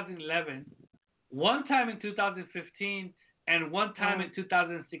 2011, 1 time in 2015, and 1 time in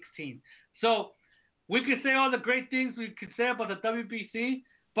 2016. So we could say all the great things we could say about the WBC,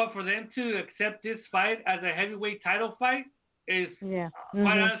 but for them to accept this fight as a heavyweight title fight is quite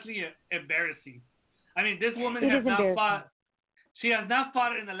honestly embarrassing. I mean, this woman has not fought. She has not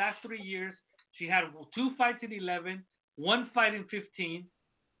fought in the last 3 years. She had 2 fights in 11, 1 fight in 15.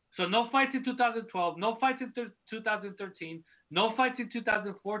 So no fights in 2012, no fights in 2013, no fights in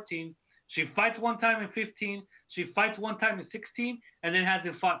 2014. She fights 1 time in 15. She fights 1 time in 16, and then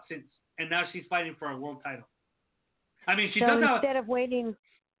hasn't fought since. And now she's fighting for a world title. I mean, instead of waiting,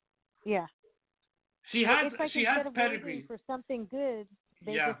 she has pedigree. Waiting for something good,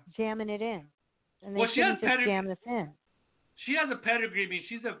 they just jamming it in, and they she has just jam this in. She has a pedigree. I mean,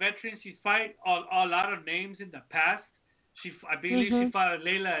 she's a veteran. She's fought a lot of names in the past. I believe she fought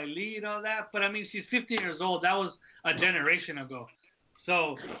Layla Ali and all that. But I mean, she's 50 years old. That was a generation ago.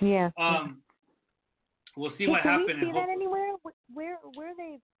 So we'll see what happens. Can we see that anywhere? Where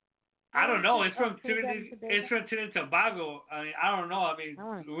they? I don't know. It's from Trinidad and Tobago. I mean, I don't know. I mean,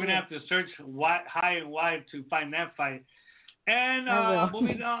 we're gonna have to search high and wide to find that fight. And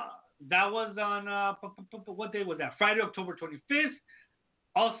moving on, that was on what day was that? Friday, October 25th.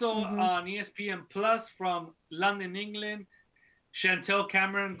 Also on ESPN Plus from London, England, Chantel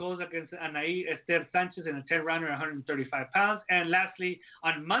Cameron goes against Anaí Esther Sanchez in a 10-rounder, 135 pounds. And lastly,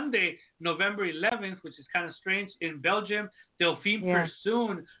 on Monday, November 11th, which is kind of strange, in Belgium, Delphine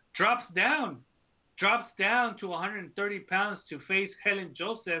Persoon drops down to 130 pounds to face Helen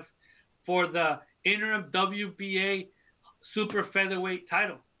Joseph for the interim WBA super featherweight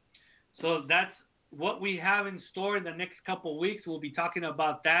title. So that's what we have in store in the next couple of weeks. We'll be talking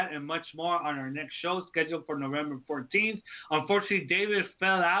about that and much more on our next show scheduled for November 14th. Unfortunately, David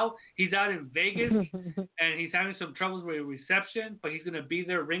fell out. He's out in Vegas and he's having some troubles with reception, but he's going to be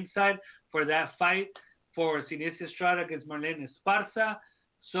there ringside for that fight for Sinise Estrada against Marlene Esparza.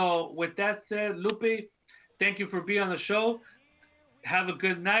 So with that said, Lupe, thank you for being on the show. Have a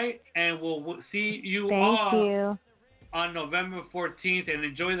good night, and we'll see you on November 14th. And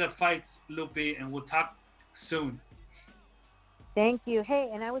enjoy the fights, Lupe, and we'll talk soon. Thank you. Hey,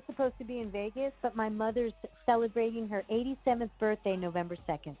 and I was supposed to be in Vegas, but my mother's celebrating her 87th birthday November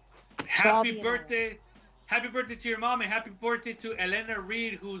 2nd. Happy birthday. Happy birthday to your mom, and happy birthday to Elena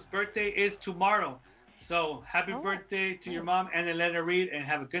Reed, whose birthday is tomorrow. So happy birthday to your mom and Elena Reed, and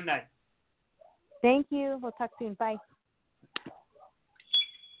have a good night. Thank you. We'll talk soon. Bye.